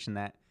stops. We mentioned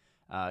that.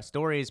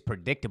 Story is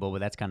predictable, but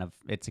that's kind of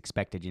it's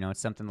expected. You know,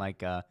 it's something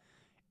like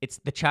it's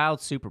the child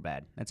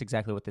Superbad. That's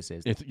exactly what this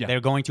is. Yeah.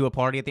 They're going to a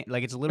party at the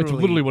like it's literally,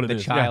 literally what it the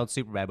is, yeah. child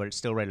Superbad, but it's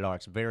still rated R.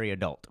 It's very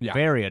adult. Yeah.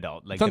 Very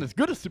adult. Like it's not the- as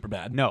good as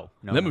Superbad. no,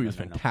 that movie was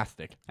no.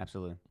 fantastic.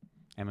 Absolutely.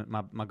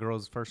 Emma, my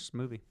girl's first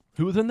movie.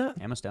 Who was in that?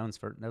 Emma Stone's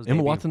first. That was Emma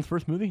debut. Watson's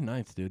first movie.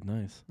 Nice, dude.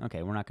 Nice.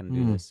 Okay, we're not going to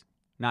do this.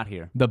 Not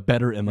here. The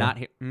better Emma. Not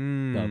here. The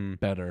Mm.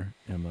 better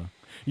Emma.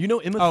 You know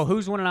Emma. Oh,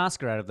 who's won an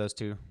Oscar out of those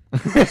two?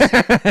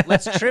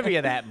 Let's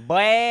trivia that,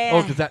 boy.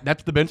 Oh, because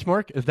that's the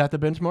benchmark. Is that the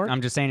benchmark?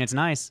 I'm just saying it's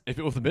nice. If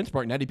it was the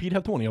benchmark, Natty P'd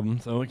have 20 of them,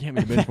 so it can't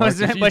be the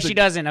benchmark. But she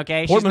doesn't.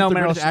 Okay, she's Portman's no the Meryl.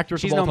 greatest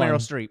actress She's of no all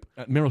Meryl time. Streep.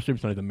 Meryl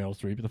Streep's not even Meryl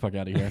Streep. Get the fuck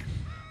out of here.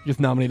 Just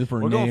nominated for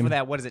a We're name. going for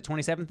that. What is it?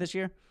 27th this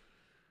year?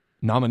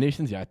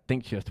 Nominations? Yeah, I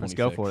think she has 26.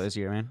 Let's go for it this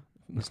year, man.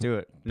 Let's do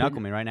it. Knuckle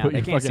me right now. put They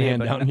your can't fucking see it, hand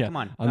but down. Yeah, come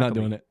on. I'm not knuckle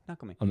doing me. it.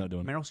 Knuckle me. I'm not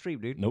doing it. Meryl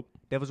Streep, dude. Nope.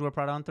 Devil's Wear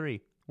Prada on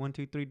 3. 1,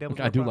 2, 3. Devil's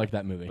Okay, Wear I do Prada. like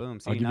that movie. Boom.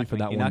 See, I'll he give you knocked for me.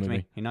 that He one knocked movie.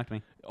 me. He knocked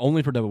me.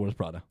 Only for Devil Wears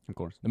Prada. Of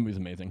course. That movie's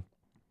amazing.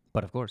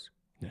 But of course.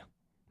 She's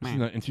Man.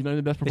 not, and she's not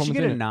the best Did performance she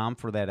get in a it. nom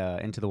for that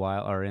Into the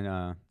Wild or in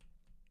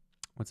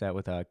what's that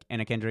with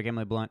Anna Kendrick,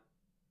 Emily Blunt?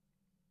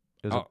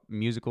 It was Oh. a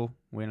musical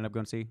we ended up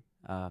going to see.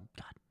 God,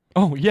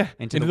 Oh yeah,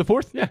 Into Into the- the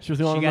Fourth. Yeah, she was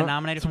the She only got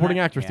nominated for supporting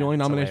that? actress. The Yeah, only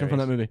it's nomination from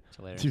that movie. it's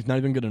hilarious. She's not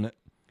even good in it.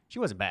 She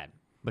wasn't bad,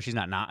 but she's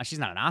not. She's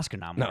not an Oscar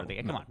nom No, worthy.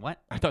 Come no. on,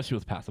 what? I thought she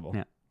was passable.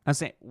 Yeah. I'm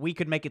saying we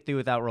could make it through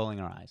without rolling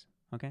our eyes.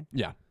 Okay.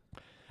 Yeah.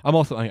 I'm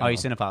also. Oh, you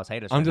cinephiles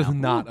hate us. I'm right just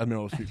now. not a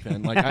Meryl Streep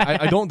fan. Like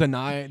I don't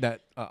deny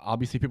that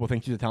obviously people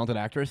think she's a talented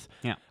actress.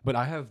 Yeah. But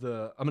I'm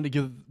gonna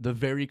give the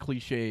very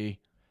cliche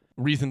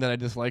reason that I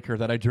dislike her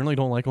that I generally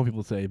don't like when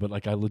people say, but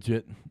like I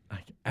legit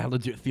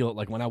feel it.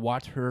 Like when I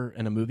watch her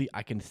in a movie,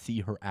 I can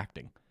see her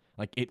acting.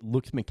 Like it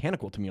looks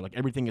mechanical to me. Like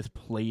everything is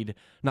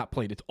not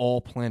played. It's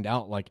all planned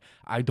out. Like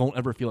I don't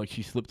ever feel like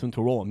she slips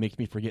into a role and makes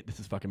me forget this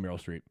is fucking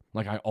Meryl Streep.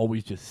 Like I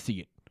always just see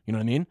it. You know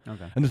what I mean?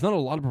 Okay. And there's not a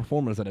lot of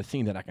performers that I've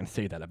seen that I can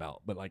say that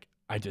about, but like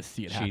I just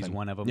see it happen. She's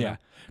one of them. Yeah. then?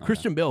 Okay.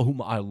 Christian Bale,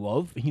 whom I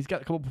love, he's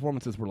got a couple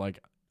performances where like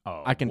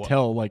Oh, I can wha-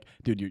 tell like,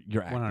 dude,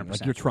 you're acting. 100%.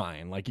 Like you're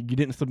trying. Like you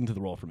didn't slip into the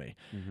role for me.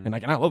 Mhm. And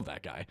I love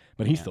that guy,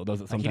 but he Yeah. still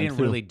does it Like sometimes he didn't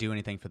too. really do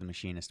anything for The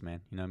Machinist, man.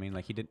 You know what I mean?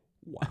 Like he did.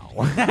 Wow.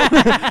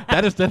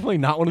 That is definitely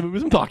not one of the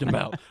movies I'm talking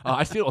about.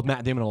 I see it with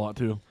Matt Damon a lot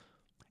too.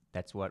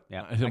 That's what.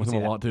 Yeah, I see it with can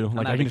him see a lot that. too. I'm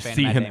Like not I a can big fan of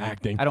see Matt him Damon.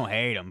 acting. I don't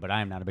hate him, but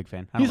I am not a big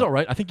fan. I He's don't all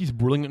right. I think he's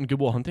brilliant in Good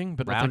Will Hunting,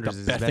 but that's like Rounders the is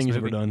his best best thing he's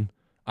ever movie. done.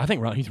 I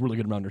think he's really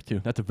good in Rounders too.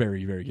 That's a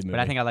very, very good movie.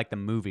 But I think I like the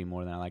movie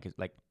more than I like it.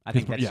 Like I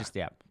His think mo- that's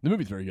yeah. just the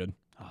movie's very good.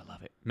 Oh, I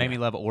love it. Made me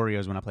love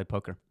Oreos when I played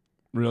poker.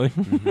 Really?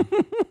 Mm-hmm.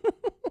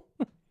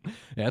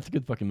 Yeah, that's a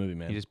good fucking movie,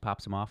 man. He just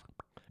pops them off.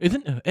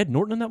 Isn't Ed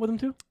Norton in that with him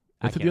too?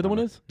 I That's what can't the other one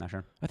remember. is? Not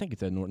sure. I think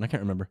it's Ed Norton. I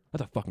can't remember.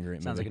 That's a fucking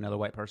great Sounds like movie. another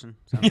white person.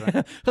 Sounds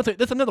right.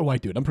 That's another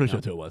white dude. I'm pretty sure No,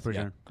 that's who it was. For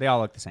Yeah. sure. They all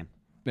look the same.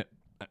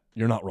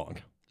 You're not wrong.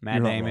 Matt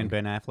You're not Damon, wrong.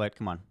 Ben Affleck.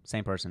 Come on,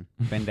 same person.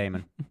 Ben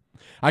Damon.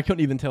 I couldn't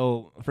even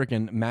tell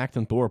freaking Max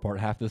and Thor apart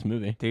half this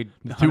movie. Dude,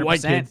 The two white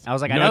 100%. kids. I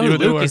was like, No I know idea who who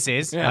they were. Lucas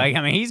is. Yeah. Like,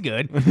 I mean, he's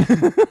good.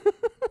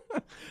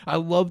 I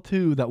love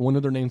too that one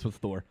of their names was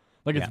Thor.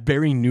 Like it's Yeah.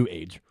 very new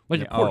age.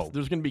 Like Yeah, of course oh.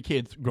 there's gonna be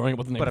kids growing up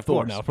with the name But of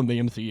Thor course. now from the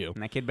MCU.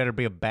 And that kid better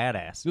be a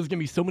badass. There's gonna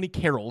be so many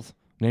Carols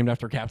named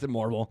after Captain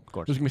Marvel. Of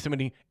course. There's gonna be so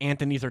many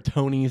Anthony's or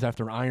Tonys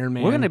after Iron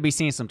Man. We're going to be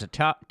seeing some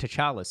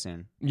T'Challa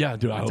soon. Yeah,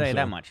 dude. I I'll hope tell you so.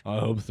 that much. I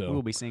hope so. We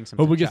will be seeing some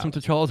Hope we T'Challa. get some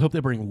T'Challas. Hope they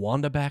bring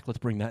Wanda back. Let's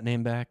bring that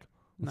name back.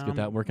 Let's get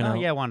that working out.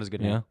 Yeah, Wanda's a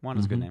good name. Yeah.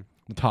 Wanda's a good Mhm. name.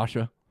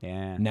 Natasha,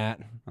 Yeah. Nat.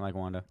 I like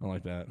Wanda. I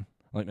like that.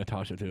 I like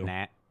Natasha too.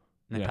 Nat.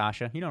 Yeah.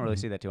 Natasha. You don't really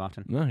see that too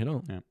often. No, you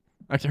don't. Yeah.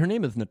 Actually, her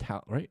name is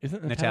Natalia, right?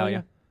 Isn't it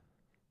Natalia.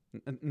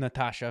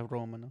 Natasha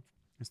Romanoff.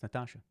 It's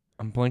Natasha.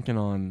 I'm blanking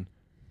on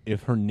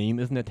if her name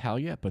is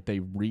Natalia, but they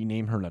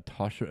rename her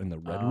Natasha in the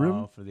Red Oh,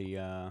 Room. for the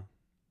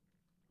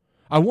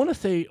I want to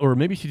say, or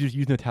maybe she just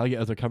used Natalia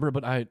as a cover,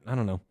 but I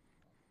don't know.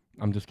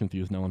 I'm just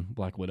confused now on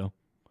Black Widow.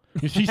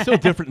 She's so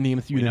different in the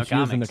MCU than she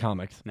is in the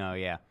comics. No,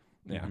 yeah.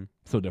 Yeah,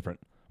 so different.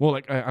 Well,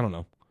 like I don't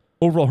know.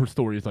 Overall, her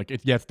story is like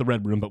it's the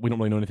Red Room, but we don't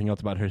really know anything else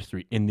about her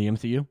history in the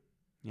MCU.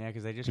 Yeah,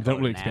 because they just They don't call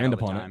really it expand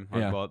Nat all upon the it. time. Or,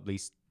 Yeah. well, at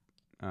least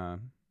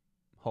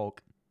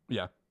Hulk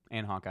Yeah,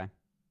 and Hawkeye.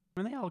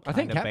 I mean, they all I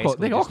think kinda Cap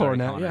basically they all just call her started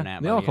Nat. calling Yeah, Nat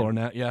they by all the call her end.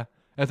 Nat. Yeah,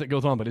 as it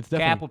goes on, but it's Cap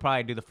definitely will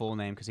probably do the full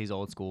name because he's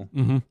old school.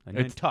 Mhm. And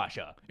It's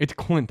Natasha. it's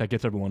Clint that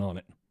gets everyone on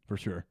it for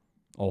sure.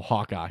 Oh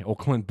Hawkeye, oh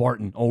Clint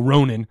Barton, oh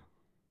Ronan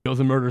goes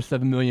and murders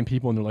 7 million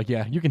people, and they're like,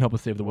 yeah, you can help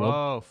us save the world.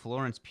 Whoa,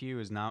 Florence Pugh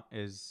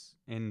is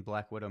in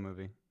Black Widow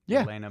movie.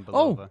 Yeah. Elena Belova.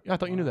 Oh, yeah, I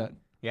thought you knew that.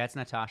 Yeah, it's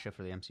Natasha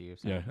for the MCU.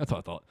 So. Yeah, that's what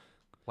I thought.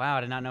 Wow,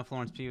 I did not know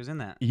Florence Pugh was in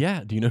that.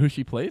 Yeah, do you know who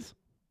she plays?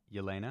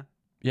 Yelena.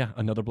 Yeah,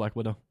 another Black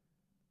Widow,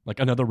 like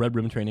another Red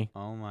Ribbon trainee.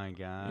 Oh my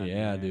god.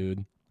 Yeah, man.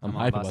 dude, I'm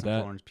all hyped about about some that.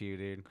 Florence Pugh,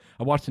 dude.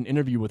 I watched an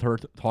interview with her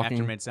talking.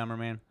 After Midsummer,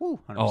 man. Woo,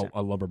 100%. Oh, I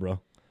love her, bro.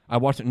 I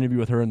watched an interview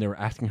with her, and they were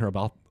asking her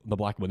about the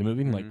Black Widow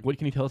movie. And like, what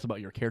can you tell us about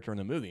your character in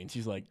the movie? And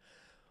she's like,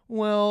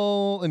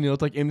 well, and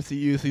it's like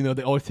MCU, so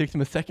they always takes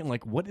them a second.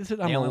 Like, what is it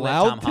I'm They only let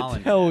allowed Tom to Holland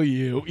do tell that.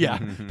 you? Yeah,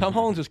 Tom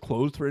Holland's just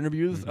closed for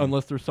interviews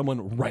unless there's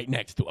someone right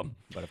next to him.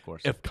 But of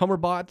course. If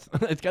Cumberbatch,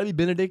 it's got to be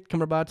Benedict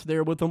Cumberbatch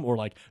there with him, or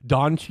like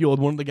Don Shield,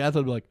 one of the guys.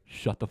 I'd be like,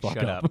 shut the fuck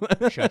Shut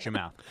up. up. Shut your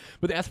mouth.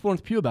 But they asked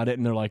Florence Pugh about it,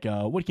 and they're like,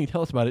 what can you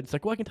tell us about it? It's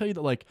like, well, I can tell you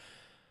that like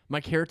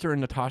my character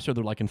and Natasha,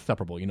 they're like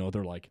inseparable.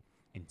 They're like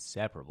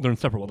Inseparable. they're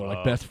inseparable. They're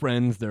like best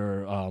friends.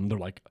 They're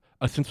like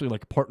essentially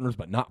like partners,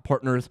 but not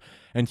partners.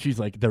 And she's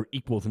like, they're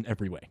equals in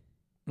every way.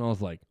 And I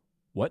was like,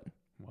 what?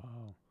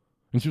 Wow.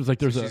 And she was like,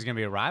 there's She's gonna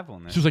be a rival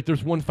in this. she was like,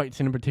 there's one fight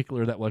scene in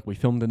particular that like we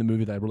filmed in the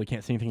movie that I really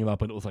can't say anything about,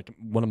 but it was like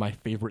one of my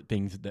favorite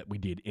things that we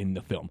did in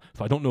the film.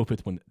 So I don't know if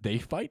it's when they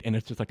fight and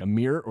it's just like a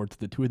mirror, or it's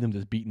the two of them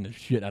just beating the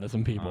shit out of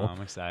some people.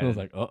 I'm excited. And I was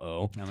like,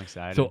 uh-oh. I'm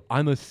excited. So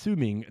I'm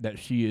assuming that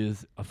she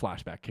is a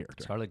flashback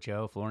character. Scarlett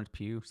Joe, Florence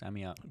Pugh, sign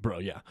me up. Bro,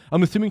 yeah.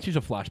 I'm assuming she's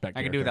a flashback character.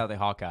 I can do without the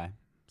Hawkeye.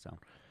 So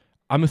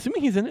I'm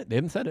assuming he's in it. They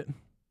haven't said it.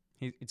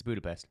 it's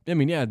Budapest. I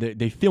mean, yeah,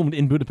 they filmed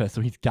in Budapest, so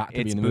he's got to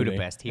be It's in the movie.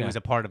 Budapest. He Yeah. was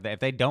a part of that. If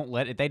they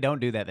don't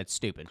do that, that's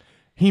stupid.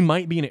 He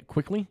might be in it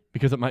quickly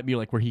because it might be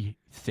like where he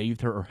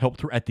saved her or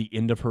helped her at the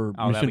end of her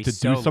Oh, that'd mission be to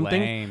so do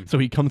something. lame. So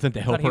he comes in to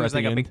I help thought he her was at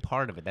like the a end. big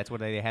part of it. That's what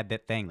they had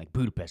that thing like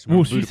Budapest. Well,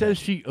 remember she Budapest? says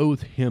she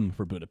owes him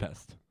for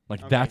Budapest. Like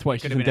Okay, that's why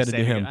she's could've been a indebted to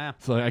saving him. it. Ah.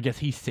 So I guess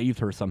he saved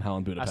her somehow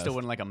in I Budapest. still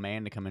wouldn't like a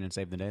man to come in and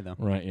save the day though.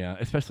 Right? Yeah.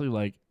 Especially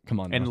like, come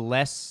on. now.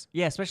 Unless,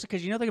 yeah, especially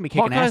because they're gonna be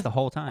kicking ass the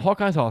whole time.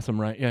 Hawkeye's awesome,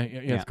 right? Yeah.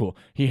 Yeah. It's cool.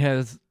 He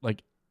has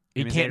like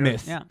he Imitator, can't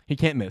miss. yeah. He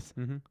can't miss.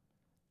 Mm-hmm.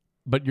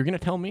 But you're gonna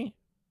tell me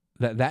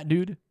that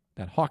dude,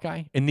 that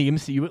Hawkeye, in the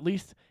MCU at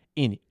least,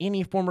 in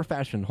any form or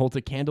fashion, holds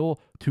a candle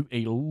to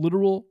a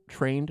literal,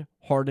 trained,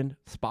 hardened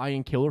spy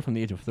and killer from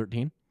the age of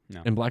 13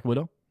 No. in Black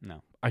Widow?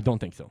 No. I don't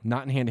think so.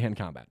 Not in hand-to-hand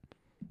combat.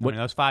 I mean,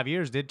 those 5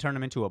 years did turn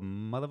him into a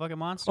motherfucking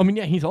monster. I mean,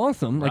 yeah, he's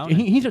awesome. Like Ronan.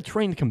 he's a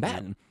trained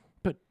combatant,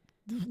 but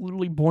he's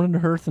literally born into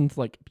her since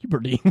like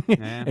puberty,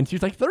 Yeah. and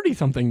she's like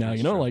 30-something now.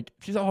 That's True. true. Like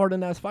she's a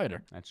hardened-ass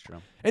fighter. That's true.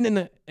 And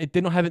then they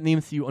don't have it in the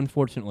MCU,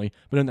 unfortunately.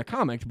 But in the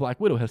comics, Black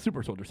Widow has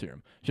super soldier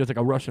serum. She has like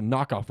a Russian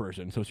knockoff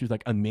version. So she's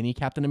like a mini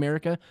Captain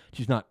America.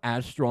 She's not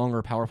as strong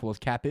or powerful as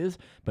Cap is,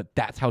 but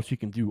that's how she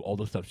can do all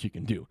the stuff she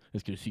can do.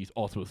 Is because she's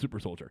also a super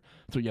soldier.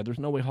 So yeah, there's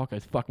no way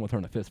Hawkeye's fucking with her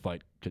in a fist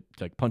fight to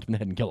like punch him in the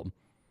head and kill him.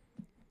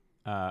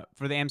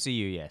 For the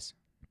MCU, yes.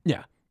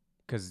 Yeah.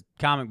 Because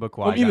comic book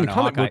Well, wise, even I in don't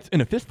know, comic Hawkeye- books,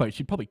 in a fist fight,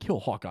 she'd probably kill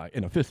Hawkeye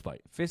in a fist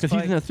fight. Fist Because he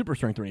fight? doesn't have super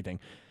strength or anything.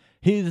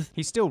 He's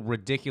he's still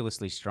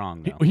ridiculously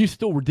strong though. he's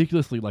still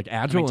ridiculously like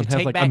agile to and has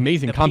take like back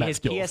amazing the, combat his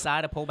skills.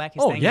 PSI to pull back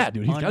his Oh thing yeah, is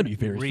dude, he's got to be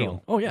very unreal.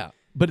 strong. Oh yeah,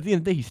 but at the end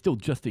of the day, he's still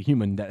just a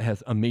human that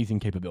has amazing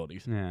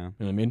capabilities. Yeah. You know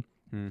what I mean?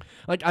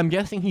 Like I'm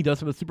guessing he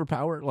does have a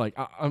superpower. Like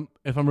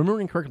if I'm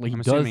remembering correctly, he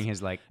I'm does. assuming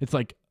his like It's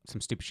like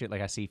some stupid shit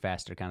like I see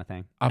faster kind of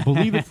thing. I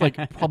believe it's like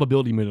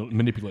probability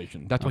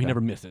manipulation. That's why he Okay.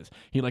 never misses.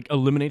 He like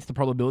eliminates the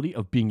probability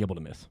of being able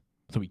to miss,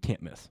 so he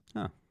can't miss.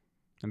 Huh.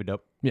 That'd be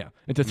dope. Yeah,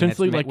 it's I mean,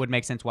 essentially that's- like would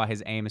make sense why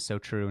his aim is so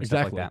true and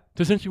exactly. stuff like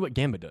It's essentially what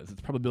Gambit does.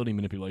 It's probability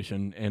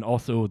manipulation, and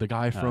also the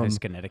guy that. from His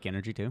kinetic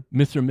energy too.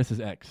 Mr. and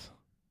Mrs. X.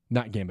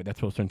 Not Gambit.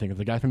 That's what I was trying to think of.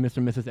 The guy from Mr.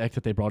 and Mrs. X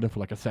that they brought in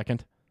for like a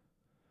second.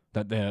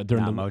 That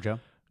during Not the Mojo.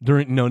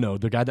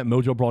 the guy that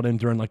Mojo brought in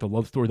during like the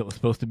love story that was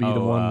supposed to be the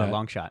one that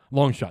long shot.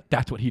 long shot.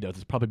 That's what he does.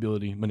 Is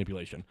probability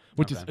manipulation,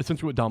 which is Okay.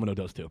 essentially what Domino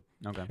does too.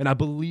 Okay. And I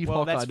believe Well,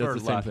 Hawkeye that's does for the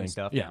same luck and thing.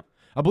 stuff, yeah. yeah.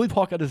 I believe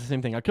Hawkeye does the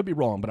same thing. I could be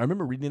wrong, but I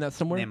remember reading that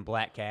somewhere. And then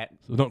Black Cat.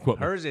 So don't quote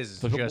me. Hers is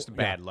So- just yeah.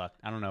 bad luck.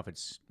 I don't know if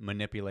it's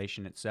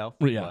manipulation itself.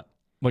 Yeah. but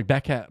Like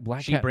Black Cat.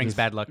 she brings just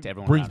bad luck to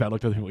everyone. Brings around bad her.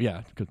 luck to other people.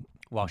 Yeah. 'Cause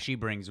While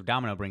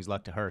Domino brings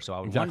luck to her. So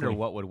I would Exactly. wonder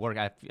what would work.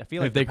 I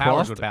feel If like they the powers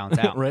crossed, would balance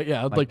out. right?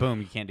 Yeah. Like, boom,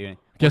 you can't do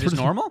anything. Guess Just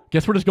we're normal?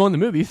 Guess we're just going to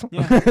the movies.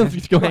 Yeah. Let's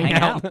just go hang Hang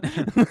out. out.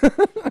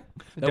 That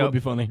would Dope. be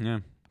funny. Yeah.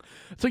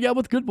 So yeah,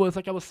 what's good was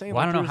like I was saying.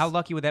 Well, I like, don't know how there's-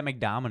 lucky would that make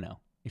Domino.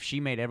 if she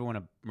made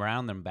everyone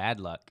around them bad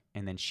luck,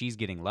 and then she's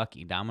getting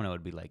lucky, Domino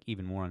would be like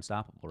even more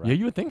unstoppable, right? Yeah,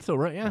 you would think so,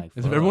 right? Yeah. Like,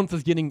 As if fuck. everyone's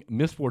just getting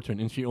misfortune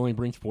and she only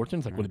brings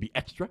fortunes, like, would it be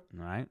extra?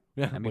 Right?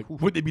 Yeah. That'd be Like, cool.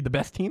 would they be the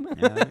best team?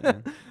 Yeah.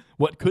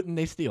 What couldn't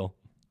they steal?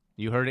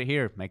 You heard it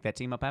here. Make that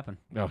team up happen.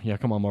 Oh, yeah,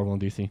 come on, Marvel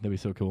and DC. That'd be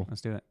so cool.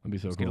 Let's do it. That'd be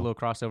so Let's cool. get a little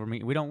crossover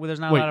meet. We don't. There's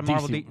not Wait, a lot of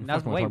Marvel. DC. No,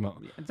 Fuck, what am I wait, talking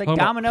about? it's like Come on,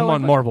 Domino. Come on,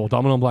 and- Marvel.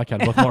 Domino and Black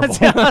Cat. Both Marvel.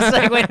 I was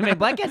like, wait a minute,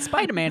 Black Cat,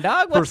 Spider-Man,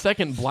 dog. For a What's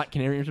second, Black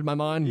Canary entered my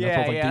mind. yeah,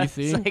 That's yeah. like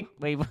DC. It's like,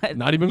 wait, what?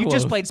 Not even You close.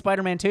 just played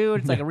Spider-Man 2.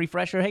 It's like a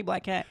refresher. Hey,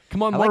 Black Cat.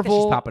 Come on, I like that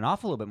Marvel. she's popping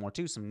off a little bit more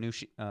too. Some new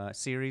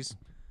series,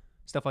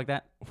 stuff like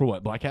that. For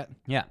what? Black Cat?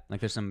 Yeah, like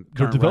there's some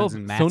They're current runs developing.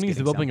 and Matt's Sony's getting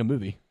developing some. a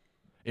movie.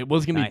 It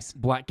was gonna Nice. be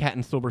Black Cat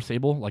and Silver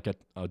Sable, like a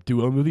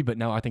duo movie, but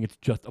now I think it's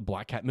just a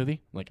Black Cat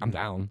movie. Like, I'm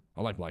down.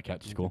 I like Black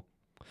Cat. She's cool.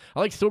 I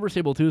like Silver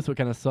Sable too, so it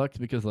kind of sucks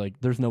because like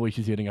there's no way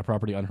she's getting a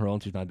property on her own.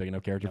 She's not a big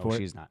enough character No, for it.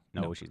 she's not.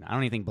 No, she's not. I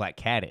don't even think Black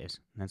Cat is.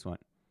 That's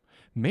what.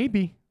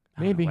 Maybe.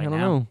 I don't know, I right don't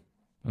now. know.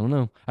 I don't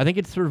know. I think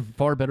it's sort of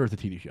far better as a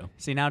TV show.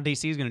 See, now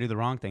DC is going to do the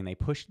wrong thing.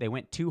 They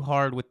went too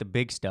hard with the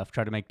big stuff,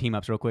 tried to make team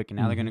ups real quick, and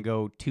now they're going to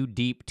go too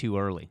deep too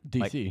early. DC.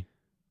 Like,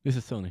 This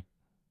is Sony.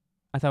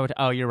 I thought.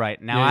 Oh, you're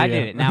right. Now Yeah, I yeah.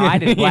 did it. Now I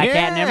did Black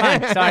Cat. Never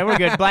mind. Yeah. Sorry, we're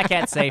good. Black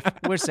Cat's safe.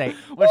 We're safe.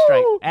 We're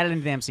straight. Add it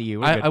into the MCU.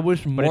 We're good. I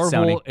wish But it's Sony.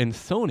 Marvel and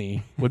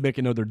Sony would make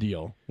another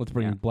deal. Let's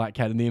bring Yeah. Black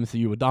Cat in the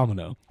MCU with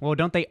Domino. Well,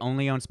 don't they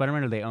only own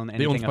Spider-Man, or they own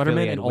anything They own Spider-Man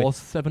affiliated and with? all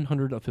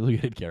 700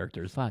 affiliated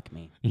characters. Fuck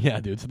me. Yeah,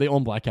 dude. So they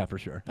own Black Cat for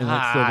sure. And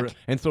Fuck.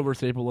 Silver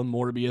Sable and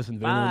Morbius and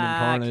Venom and Fuck.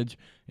 Carnage.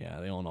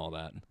 Yeah, they own all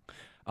that.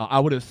 I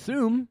would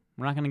assume.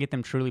 We're not going to get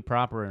them truly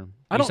proper.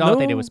 I You don't saw what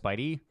they did know. with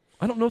Spidey.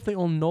 I don't know if they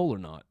own Null or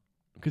not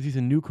because he's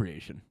a new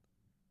creation.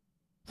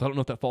 So I don't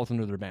know if that falls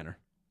under their banner.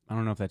 I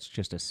don't know if that's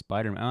just a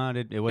Spider-Man.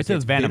 It was. It's a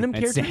It's Venom. Venom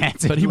It's, character,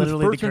 it's but he was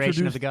literally first the creation of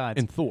introduced the gods.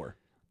 in Thor,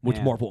 which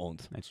Yeah, Marvel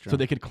owns. that's true. So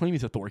they could claim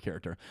he's a Thor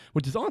character,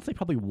 which is honestly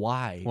probably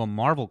why. Well,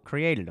 Marvel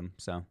created him,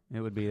 so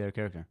it would be their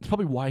character. It's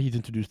probably why he's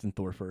introduced in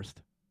Thor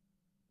first,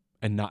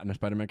 and not in a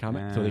Spider-Man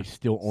comic. So Yeah. they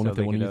still own So it.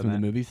 They they want to could use him in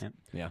own the that. movies. Yep.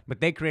 Yeah.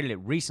 But they created it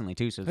recently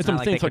too, so it's That's not what I'm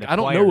like saying. they It's like could I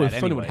don't acquire know if that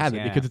Sony would anyways. have it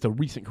Yeah. because it's a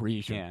recent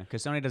creation. Yeah,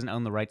 because Sony doesn't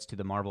own the rights to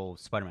the Marvel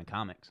Spider-Man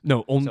comics.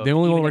 No, So they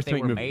only even own if rights they to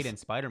make were movies. made in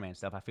Spider-Man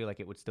stuff, I feel like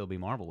it would still be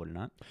Marvel, would it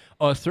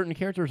not? Certain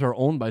characters are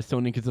owned by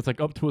Sony because it's like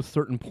up to a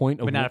certain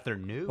point. Of But not wh- if they're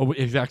new. Oh,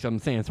 exactly. I'm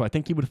saying. So I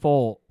think he would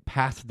fall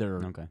past their.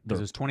 Okay, their because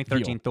it was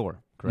 2013 deal. Thor,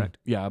 correct?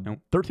 Yeah, Nope.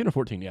 13 or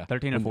 14. Yeah,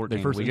 13 or When 14.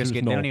 They first We just get.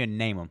 introduced They Null. don't even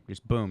name him.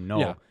 Just boom, no.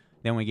 Yeah.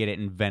 Then we get it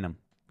in Venom.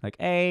 Like,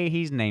 hey,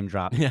 he's name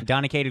dropped. Yeah.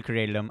 Donny Cates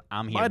created him.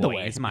 I'm here, By the boy.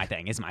 way. It's my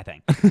thing. It's my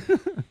thing.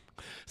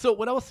 So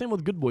what I was saying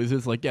with Good Boys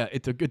is like, yeah,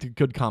 it's a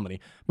good comedy,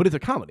 but it's a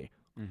comedy.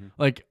 Mm-hmm.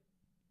 Like,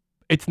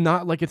 it's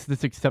not like it's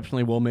this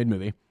exceptionally well-made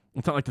movie.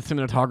 It's not like the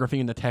cinematography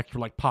and the text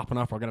were like popping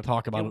off. We're going to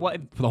talk about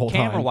it for the whole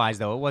time. Camera-wise,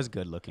 though, it was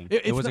good looking. It-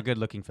 It it's was a not-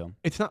 good-looking film.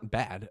 It's not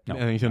bad. No,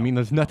 I mean,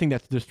 there's nothing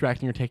that's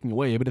distracting or taking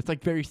away, but it's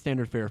like very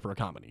standard fare for a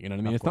comedy. You know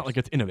what I mean? Of It's not course. like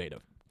it's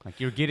innovative. Like,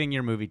 you're getting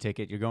your movie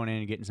ticket. You're going in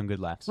and getting some good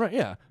laughs. Right,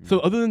 yeah. So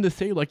other than to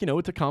say, like,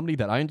 it's a comedy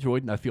that I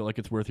enjoyed and I feel like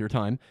it's worth your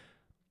time,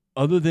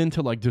 other than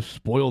to, like, just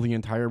spoil the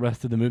entire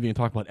rest of the movie and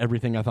talk about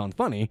everything I found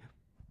funny,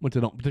 which I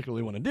don't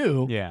particularly want to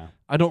do, Yeah.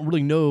 I don't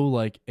really know,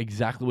 like,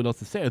 exactly what else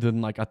to say other than,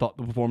 like, I thought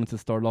the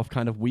performances started off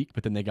kind of weak,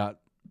 but then they got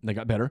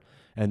better,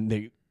 and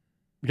they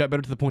got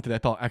better to the point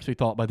that I actually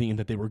thought by the end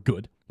that they were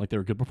good. Like, they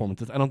were good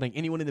performances. I don't think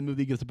anyone in the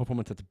movie gives a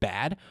performance that's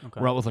bad, Okay.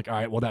 where I was like, all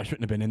right, well, that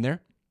shouldn't have been in there.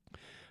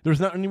 There's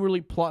not any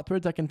really plot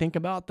threads I can think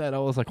about that I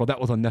was like, well,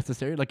 that was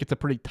unnecessary. Like, it's a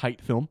pretty tight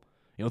film.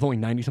 It's only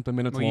 90-something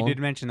minutes Well, long. you did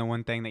mention the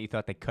one thing that you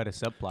thought they cut a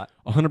subplot.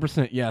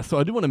 100%, yeah. So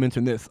I do want to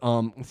mention this.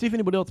 See if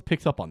anybody else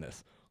picks up on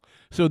this.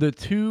 So the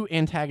two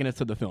antagonists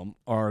of the film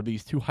are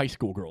these two high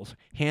school girls,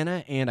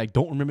 Hannah and I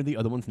don't remember the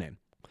other one's name.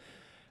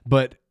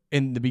 But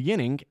in the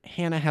beginning,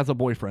 Hannah has a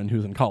boyfriend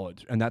who's in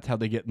college, and that's how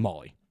they get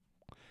Molly.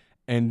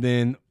 And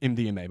then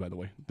MDMA, by the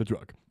way, the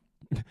drug.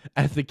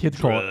 As the kids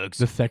call it, Drugs.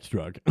 the sex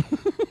drug.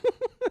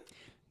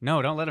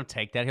 No, don't let him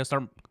take that. He'll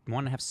start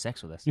wanting to have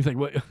sex with us. He's like,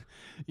 what?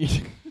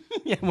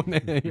 Yeah,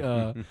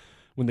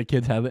 when the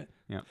kids have it.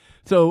 Yeah.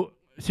 So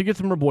she gets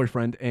from her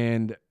boyfriend,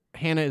 and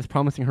Hannah is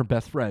promising her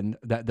best friend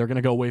that they're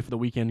gonna go away for the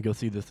weekend, go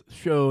see this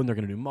show, and they're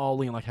gonna do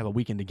Molly and like have a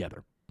weekend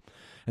together.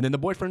 And then the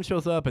boyfriend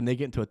shows up, and they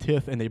get into a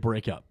tiff, and they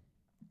break up.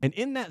 And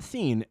in that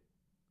scene,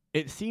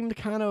 it seemed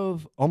kind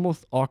of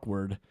almost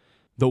awkward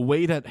the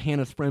way that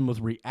Hannah's friend was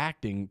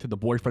reacting to the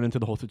boyfriend and to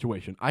the whole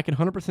situation. I can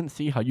 100%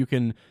 see how you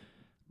can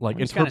like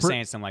He's kind of interpret.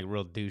 saying some like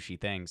real douchey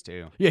things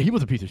too. Yeah, he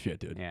was a piece of shit,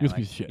 dude. Yeah, he was like,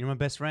 a piece of shit. You're my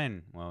best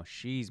friend. Well,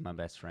 she's my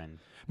best friend.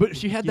 But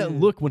she had that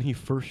look when he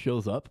first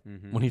shows up.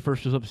 Mhm. When he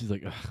first shows up, she's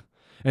like, ugh.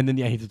 And then,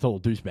 yeah, he's a total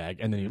douchebag.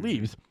 And then he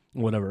leaves,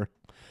 whatever.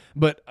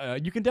 But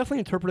you can definitely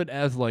interpret it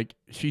as, like,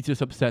 she's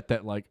just upset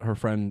that, like, her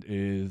friend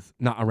is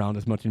not around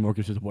as much anymore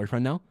because she's a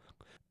boyfriend now.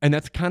 And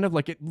that's kind of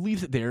like, it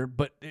leaves it there,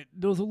 but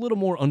there was a little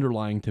more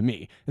underlying to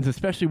me. And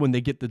especially when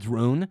they get the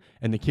drone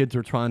and the kids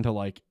are trying to,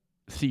 like,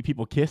 see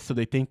people kiss, so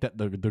they think that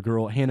the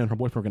girl, Hannah, and her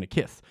boyfriend are going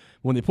to kiss.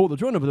 When they pull the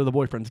drone over there, the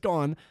boyfriend's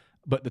gone,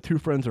 but the two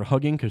friends are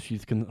hugging because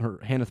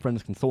Hannah's friend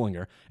is consoling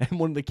her. And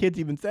one of the kids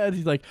even says,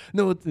 he's like,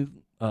 no,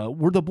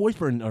 where'd the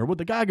boyfriend or where'd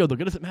the guy go? Look,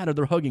 it doesn't matter.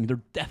 They're hugging.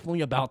 They're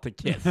definitely about to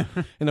kiss.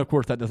 And of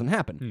course, that doesn't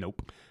happen.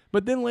 Nope.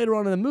 But then later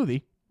on in the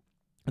movie,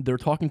 they're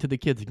talking to the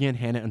kids again,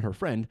 Hannah and her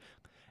friend,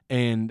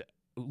 and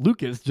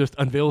Lucas just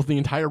unveils the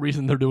entire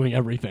reason they're doing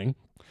everything.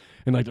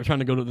 And like they're trying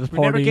to go to this We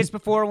party. never kissed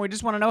before, and we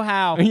just want to know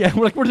how. Yeah,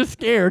 we're just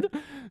scared.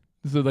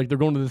 So like they're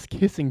going to this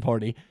kissing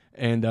party,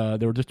 and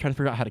they were just trying to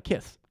figure out how to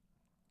kiss.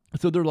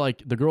 So they're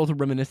like, the girls are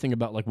reminiscing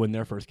about like when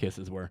their first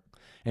kisses were.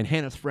 And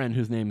Hannah's friend,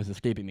 whose name is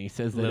escaping me,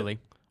 says that Lily.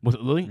 Was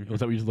it Lily? Mm-hmm.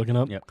 Was that what you were just looking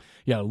up? Yep.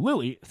 Yeah,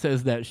 Lily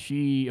says that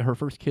her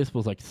first kiss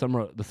was like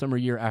the summer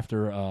year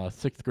after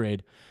 6th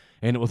grade,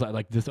 and it was at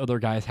like this other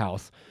guy's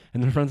house.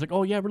 And her friend's like,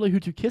 "Oh yeah, really?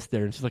 Who'd you kiss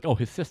there?" And she's like, "Oh,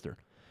 his sister."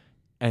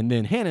 And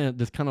then Hannah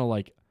just kind of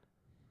like,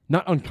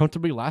 not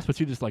uncomfortably laughs, but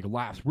she just like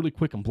laughs really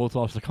quick and blows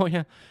off. She's like, "Oh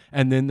yeah."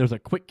 And then there's a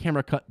quick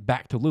camera cut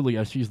back to Lily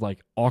as she's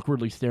like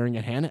awkwardly staring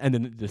at Hannah, and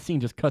then the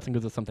scene just cuts and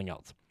goes to something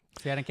else.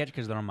 See, I didn't catch it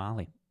because they're on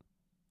Molly.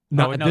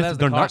 No, that was the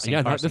they're car not. scene,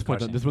 Yeah, car not at this scene, point.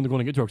 car scene. This is when they're going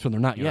to get drunk, so they're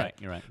not yet.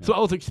 You're right. So I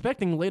was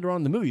expecting later on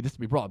in the movie this to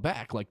be brought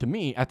back. Like to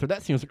me, after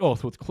that scene, I was like, oh,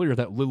 so it's clear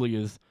that Lily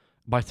is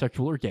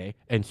bisexual or gay,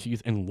 and she's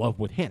in love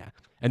with Hannah,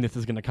 and this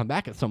is going to come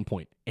back at some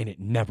point, and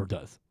it never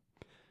does.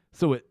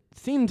 So it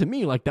seemed to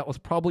me like that was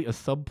probably a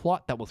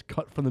subplot that was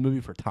cut from the movie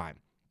for time,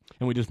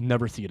 and we just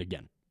never see it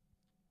again.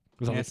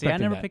 I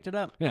never picked it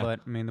up. Yeah.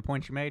 But I mean, the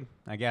point you made,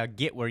 I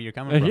get where you're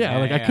coming from.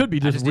 I could be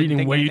just didn't reading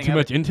think way anything too of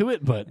much it. into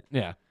it, but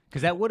yeah.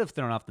 Because that would have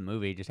thrown off the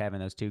movie, just having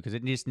those two, because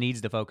it just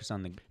needs to focus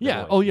on the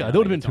Yeah. boys, Oh, you yeah. know, That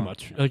would have like been it's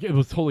too on- much. Like it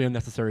was totally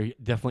unnecessary.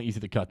 Definitely easy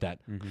to cut that.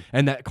 Mhm.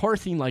 And that car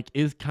scene, like,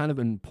 is kind of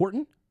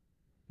important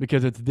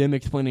because it's them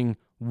explaining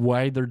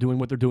why they're doing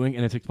what they're doing,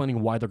 and it's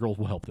explaining why the girls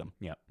will help them.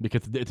 Yep.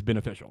 Because it's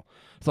beneficial.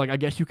 So, like, I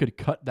guess you could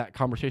cut that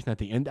conversation at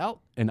the end out,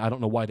 and I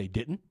don't know why they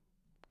didn't.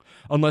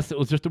 Unless it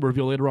was just a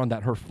reveal later on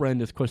that her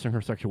friend is questioning her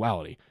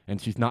sexuality,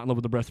 and she's not in love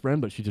with the best friend,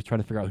 but she's just trying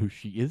to figure out who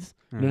she is.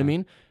 You know what I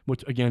mean?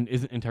 Which again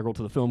isn't integral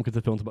to the film because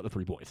the film's about the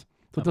three boys,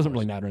 so it doesn't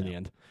really matter in the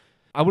end.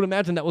 I would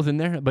imagine that was in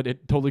there, but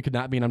it totally could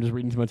not be, and I'm just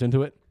reading too much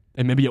into it.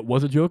 And maybe it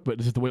was a joke, but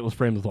just the way it was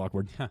framed was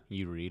awkward.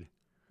 You read.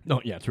 No,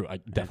 yeah, true. I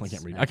definitely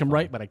can't read. I that's can funny.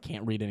 write, but I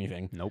can't read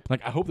anything. Nope.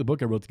 Like I hope the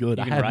book I wrote's good.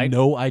 You I can have write?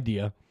 no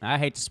idea. I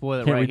hate to spoil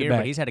it Can't right read it here, back.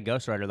 but he's had a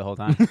ghostwriter the whole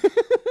time.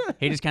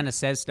 He just kind of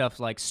says stuff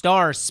like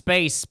stars,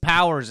 space,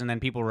 powers, and then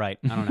people write.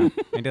 I don't know.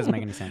 It doesn't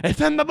make any sense.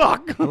 It's in the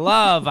book.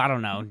 Love, I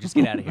don't know. Just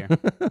get out of here.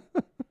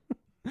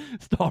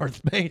 Star,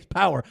 space,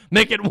 power.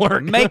 Make it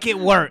work. Make it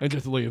work. And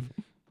just leave.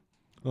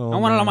 Oh, I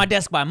want it man. on my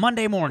desk by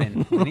Monday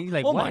morning. And he's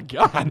like, Oh what? my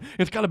God!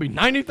 It's got to be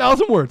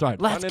 90,000 words. All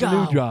right, Let's find go.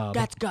 a new job.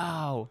 Let's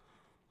go.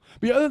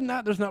 But other than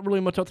that, there's not really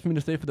much else for me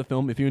to say for the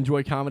film. If you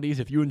enjoy comedies,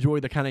 if you enjoy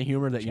the kind of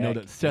humor that you know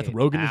Check that Seth it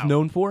Rogen is out.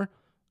 known for,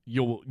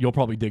 you'll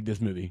probably dig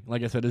this movie.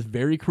 Like I said, it's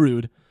very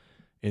crude.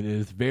 It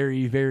is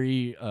very,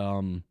 very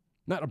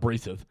not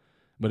abrasive,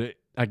 but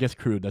I guess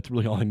crude. That's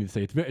really all I need to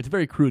say. It's a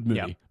very crude movie,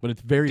 Yep. but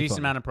it's very Decent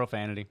funny. amount of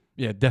profanity.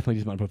 Yeah, definitely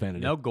decent amount of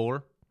profanity. No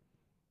gore.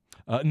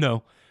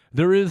 No.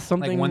 There is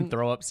something. Like one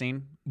throw-up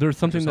scene. There's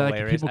something Which that was like,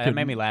 hilarious. people It could.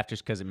 made me laugh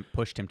just because it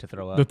pushed him to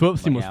throw up. The throw-up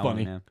Like, scene was yeah,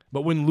 funny, yeah.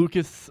 but when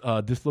Lucas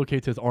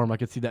dislocates his arm, I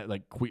could see that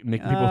like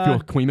making people feel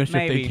squeamish if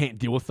maybe. they can't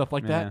deal with stuff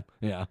like that.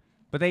 Yeah.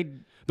 But they...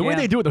 The way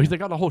they do it, though, he's like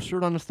got a whole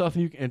shirt on and stuff,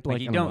 and Like,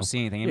 like you I don't know. see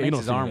anything. It Yeah, you makes don't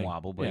his see arm anything.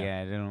 wobble, but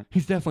yeah, they don't...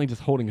 He's definitely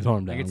just holding his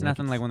arm down. Like, it's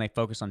nothing like when they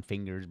focus on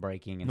fingers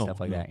breaking and No, stuff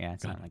like no. that. Yeah,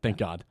 it's God, not like thank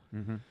that.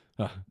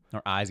 God.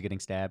 Or eyes getting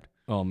stabbed.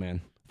 Oh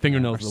man,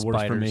 fingernails Or are the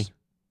worst for me. spiders.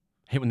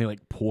 Hate when they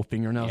like pull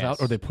fingernails out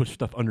or Yes. they push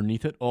stuff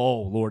underneath it.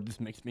 Oh Lord, this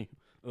makes me.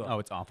 Ugh. Oh,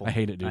 it's awful. I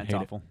hate it, dude. It's Hate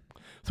it. awful.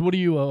 So what do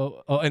you?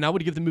 And I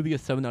would give the movie a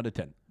 7 out of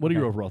 10. What are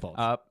your Okay. overall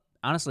thoughts?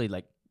 Honestly,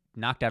 like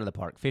knocked out of the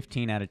park.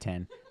 15 out of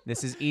 10.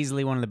 This is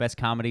easily one of the best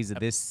comedies of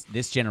this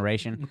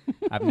generation.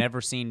 I've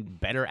never seen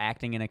better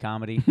acting in a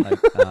comedy.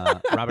 Like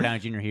Robert Downey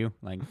Jr. Hugh.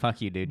 Like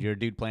fuck you, dude. You're a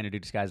dude playing a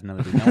dude disguised as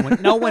another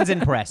dude. No one's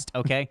impressed.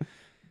 Okay.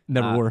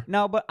 Never were.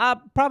 No, but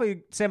probably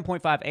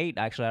 7.58.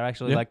 Actually, I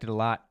actually Yeah. liked it a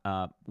lot.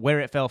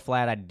 Where it fell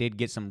flat, I did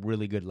get some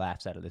really good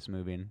laughs out of this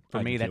movie, and for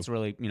I me, did that's too.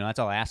 really that's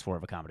all I asked for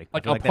of a comedy. I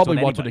Like, feel I'll that's probably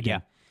what watch it anybody-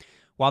 again. Yeah.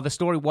 While the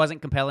story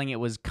wasn't compelling, it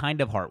was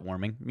kind of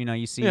heartwarming.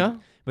 You see. Yeah.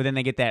 But then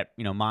they get that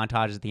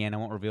montage at the end. I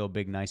won't reveal a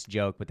big nice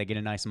joke, but they get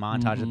a nice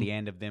montage Mm-hmm. at the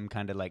end of them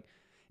kind of like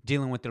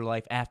dealing with their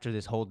life after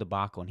this whole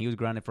debacle. And he was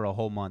grounded for a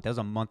whole month. That was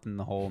a month in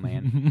the hole,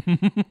 man.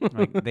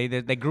 Like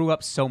they grew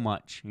up so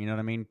much. You know what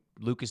I mean?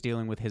 Lucas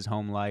dealing with his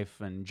home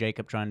life and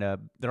Jacob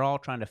they're all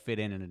trying to fit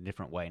in a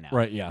different way now.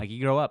 Right, yeah. Like you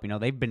grow up,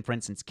 they've been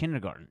friends since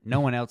kindergarten.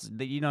 No one else,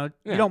 you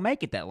don't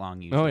make it that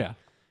long usually. Oh yeah,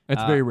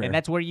 it's very rare. And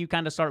that's where you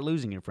kind of start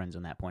losing your friends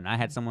on that point. I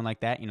had someone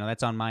like that.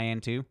 That's on my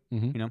end too.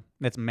 Mm-hmm.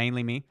 That's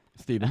mainly me.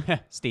 Steven.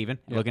 Steven,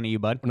 looking at you,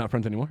 bud. We're not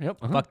friends anymore. Yep.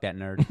 Uh-huh. Fuck that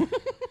nerd.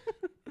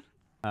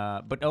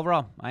 But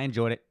overall, I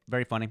enjoyed it.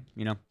 Very funny,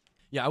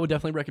 Yeah, I would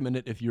definitely recommend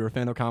it if you're a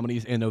fan of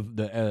comedies and of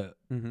the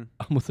Mm-hmm.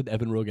 I almost said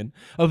Evan Rogen,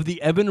 of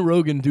the Evan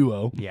Rogen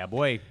duo. Yeah,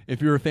 boy.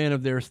 If you're a fan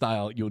of their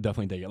style, you'll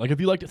definitely dig it. Like if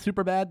you liked it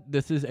super bad,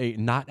 this is a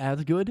not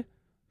as good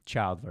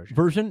Child version.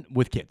 version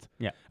with kids.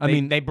 Yeah. I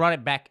mean- they brought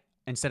it back.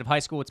 Instead of high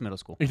school, it's middle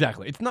school.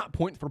 Exactly. It's not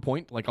point for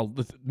point. Like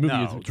this movie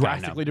No, is God,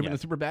 drastically no. different Yeah. than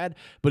super bad.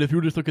 But if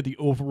you just look at the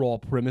overall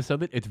premise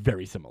of it, it's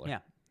very similar. Yeah.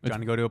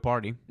 trying to go to a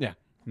party. Yeah,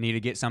 Need to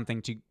get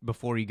something to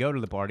before you go to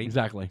the party.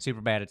 exactly.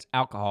 Superbad, it's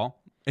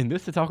alcohol. And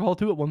this is alcohol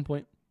too at one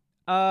point.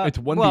 It's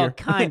one well, beer.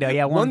 Kinda,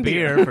 yeah, one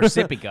beer for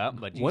sippy cup,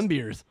 but One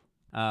beers.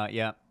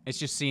 yeah, it's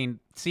just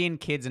seeing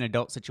kids in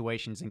adult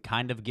situations and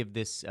kind of give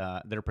this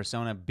their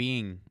persona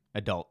being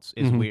adults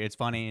is weird. It's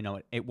funny,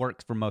 it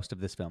works for most of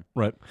this film.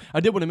 Right. I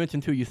did want to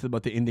mention too. You said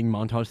about the ending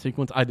montage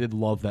sequence. I did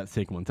love that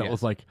sequence. That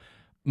was like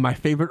my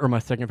favorite or my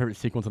second favorite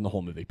sequence in the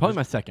whole movie. Probably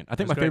my second. I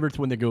think my favorite's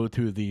when they go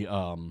to the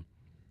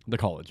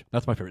college.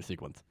 That's my favorite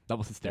sequence. That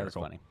was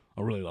hysterical. funny.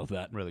 I really love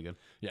that. Really good.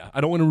 Yeah,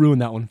 I don't want to ruin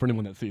that one for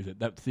anyone that sees it.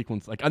 That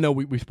sequence, like I know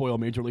we spoil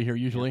majorly here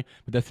usually,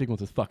 but that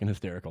sequence is fucking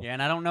hysterical. Yeah,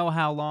 and I don't know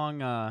how long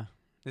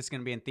this is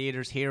going to be in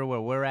theaters here where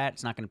we're at.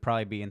 It's not going to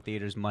probably be in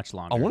theaters much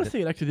longer. I want to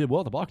say it actually did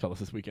well at the box office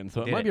this weekend,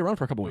 so it might be around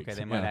for a couple weeks. Okay,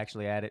 they might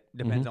actually add it.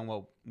 Depends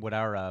on what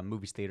our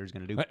movies theater is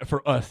going to do.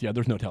 For us, yeah,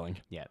 there's no telling.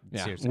 Yeah,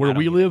 Yeah, seriously. where I don't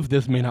we get live,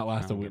 this may not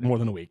last more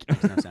than a week.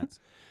 it. Makes no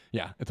sense.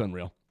 Yeah, it's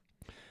unreal.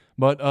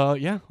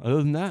 But yeah, other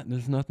than that,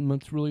 there's nothing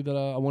much really that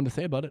I wanted to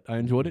say about it. I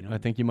enjoyed it. I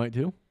think you might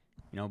too.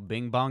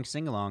 Bing bong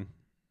sing along.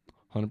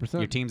 100%.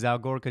 Your team's Al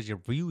Gore because your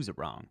views are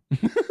wrong.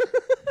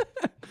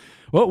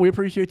 Well, we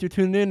appreciate you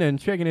tuning in and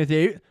checking it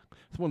out.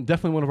 It's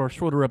definitely one of our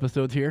shorter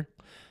episodes here.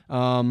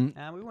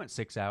 We went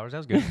 6 hours. That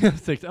was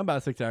good.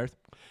 About 6 hours.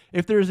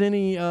 If there's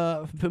any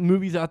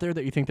movies out there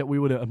that you think that we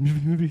would that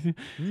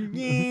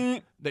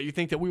you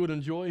think that we would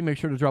enjoy, make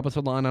sure to drop us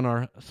a line on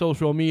our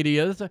social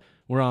medias.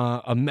 We're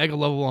on a mega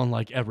level on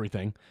like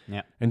everything.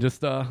 Yeah. And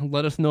just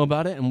let us know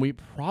about it, and we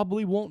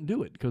probably won't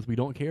do it because we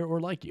don't care or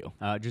like you.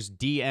 Just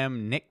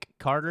DM Nick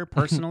Carter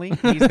personally.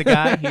 He's the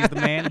guy. He's the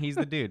man. He's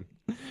the dude.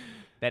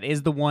 That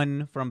is the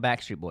one from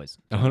Backstreet Boys.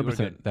 So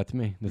 100%. That's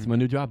me. This is my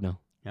new job now.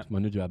 Yep. It's my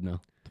new job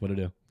now. That's what I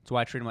do. That's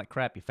why I treat him like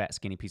crap, you fat,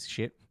 skinny piece of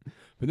shit.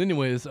 But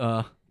anyways,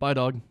 bye,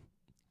 dog.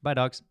 Bye,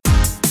 dogs.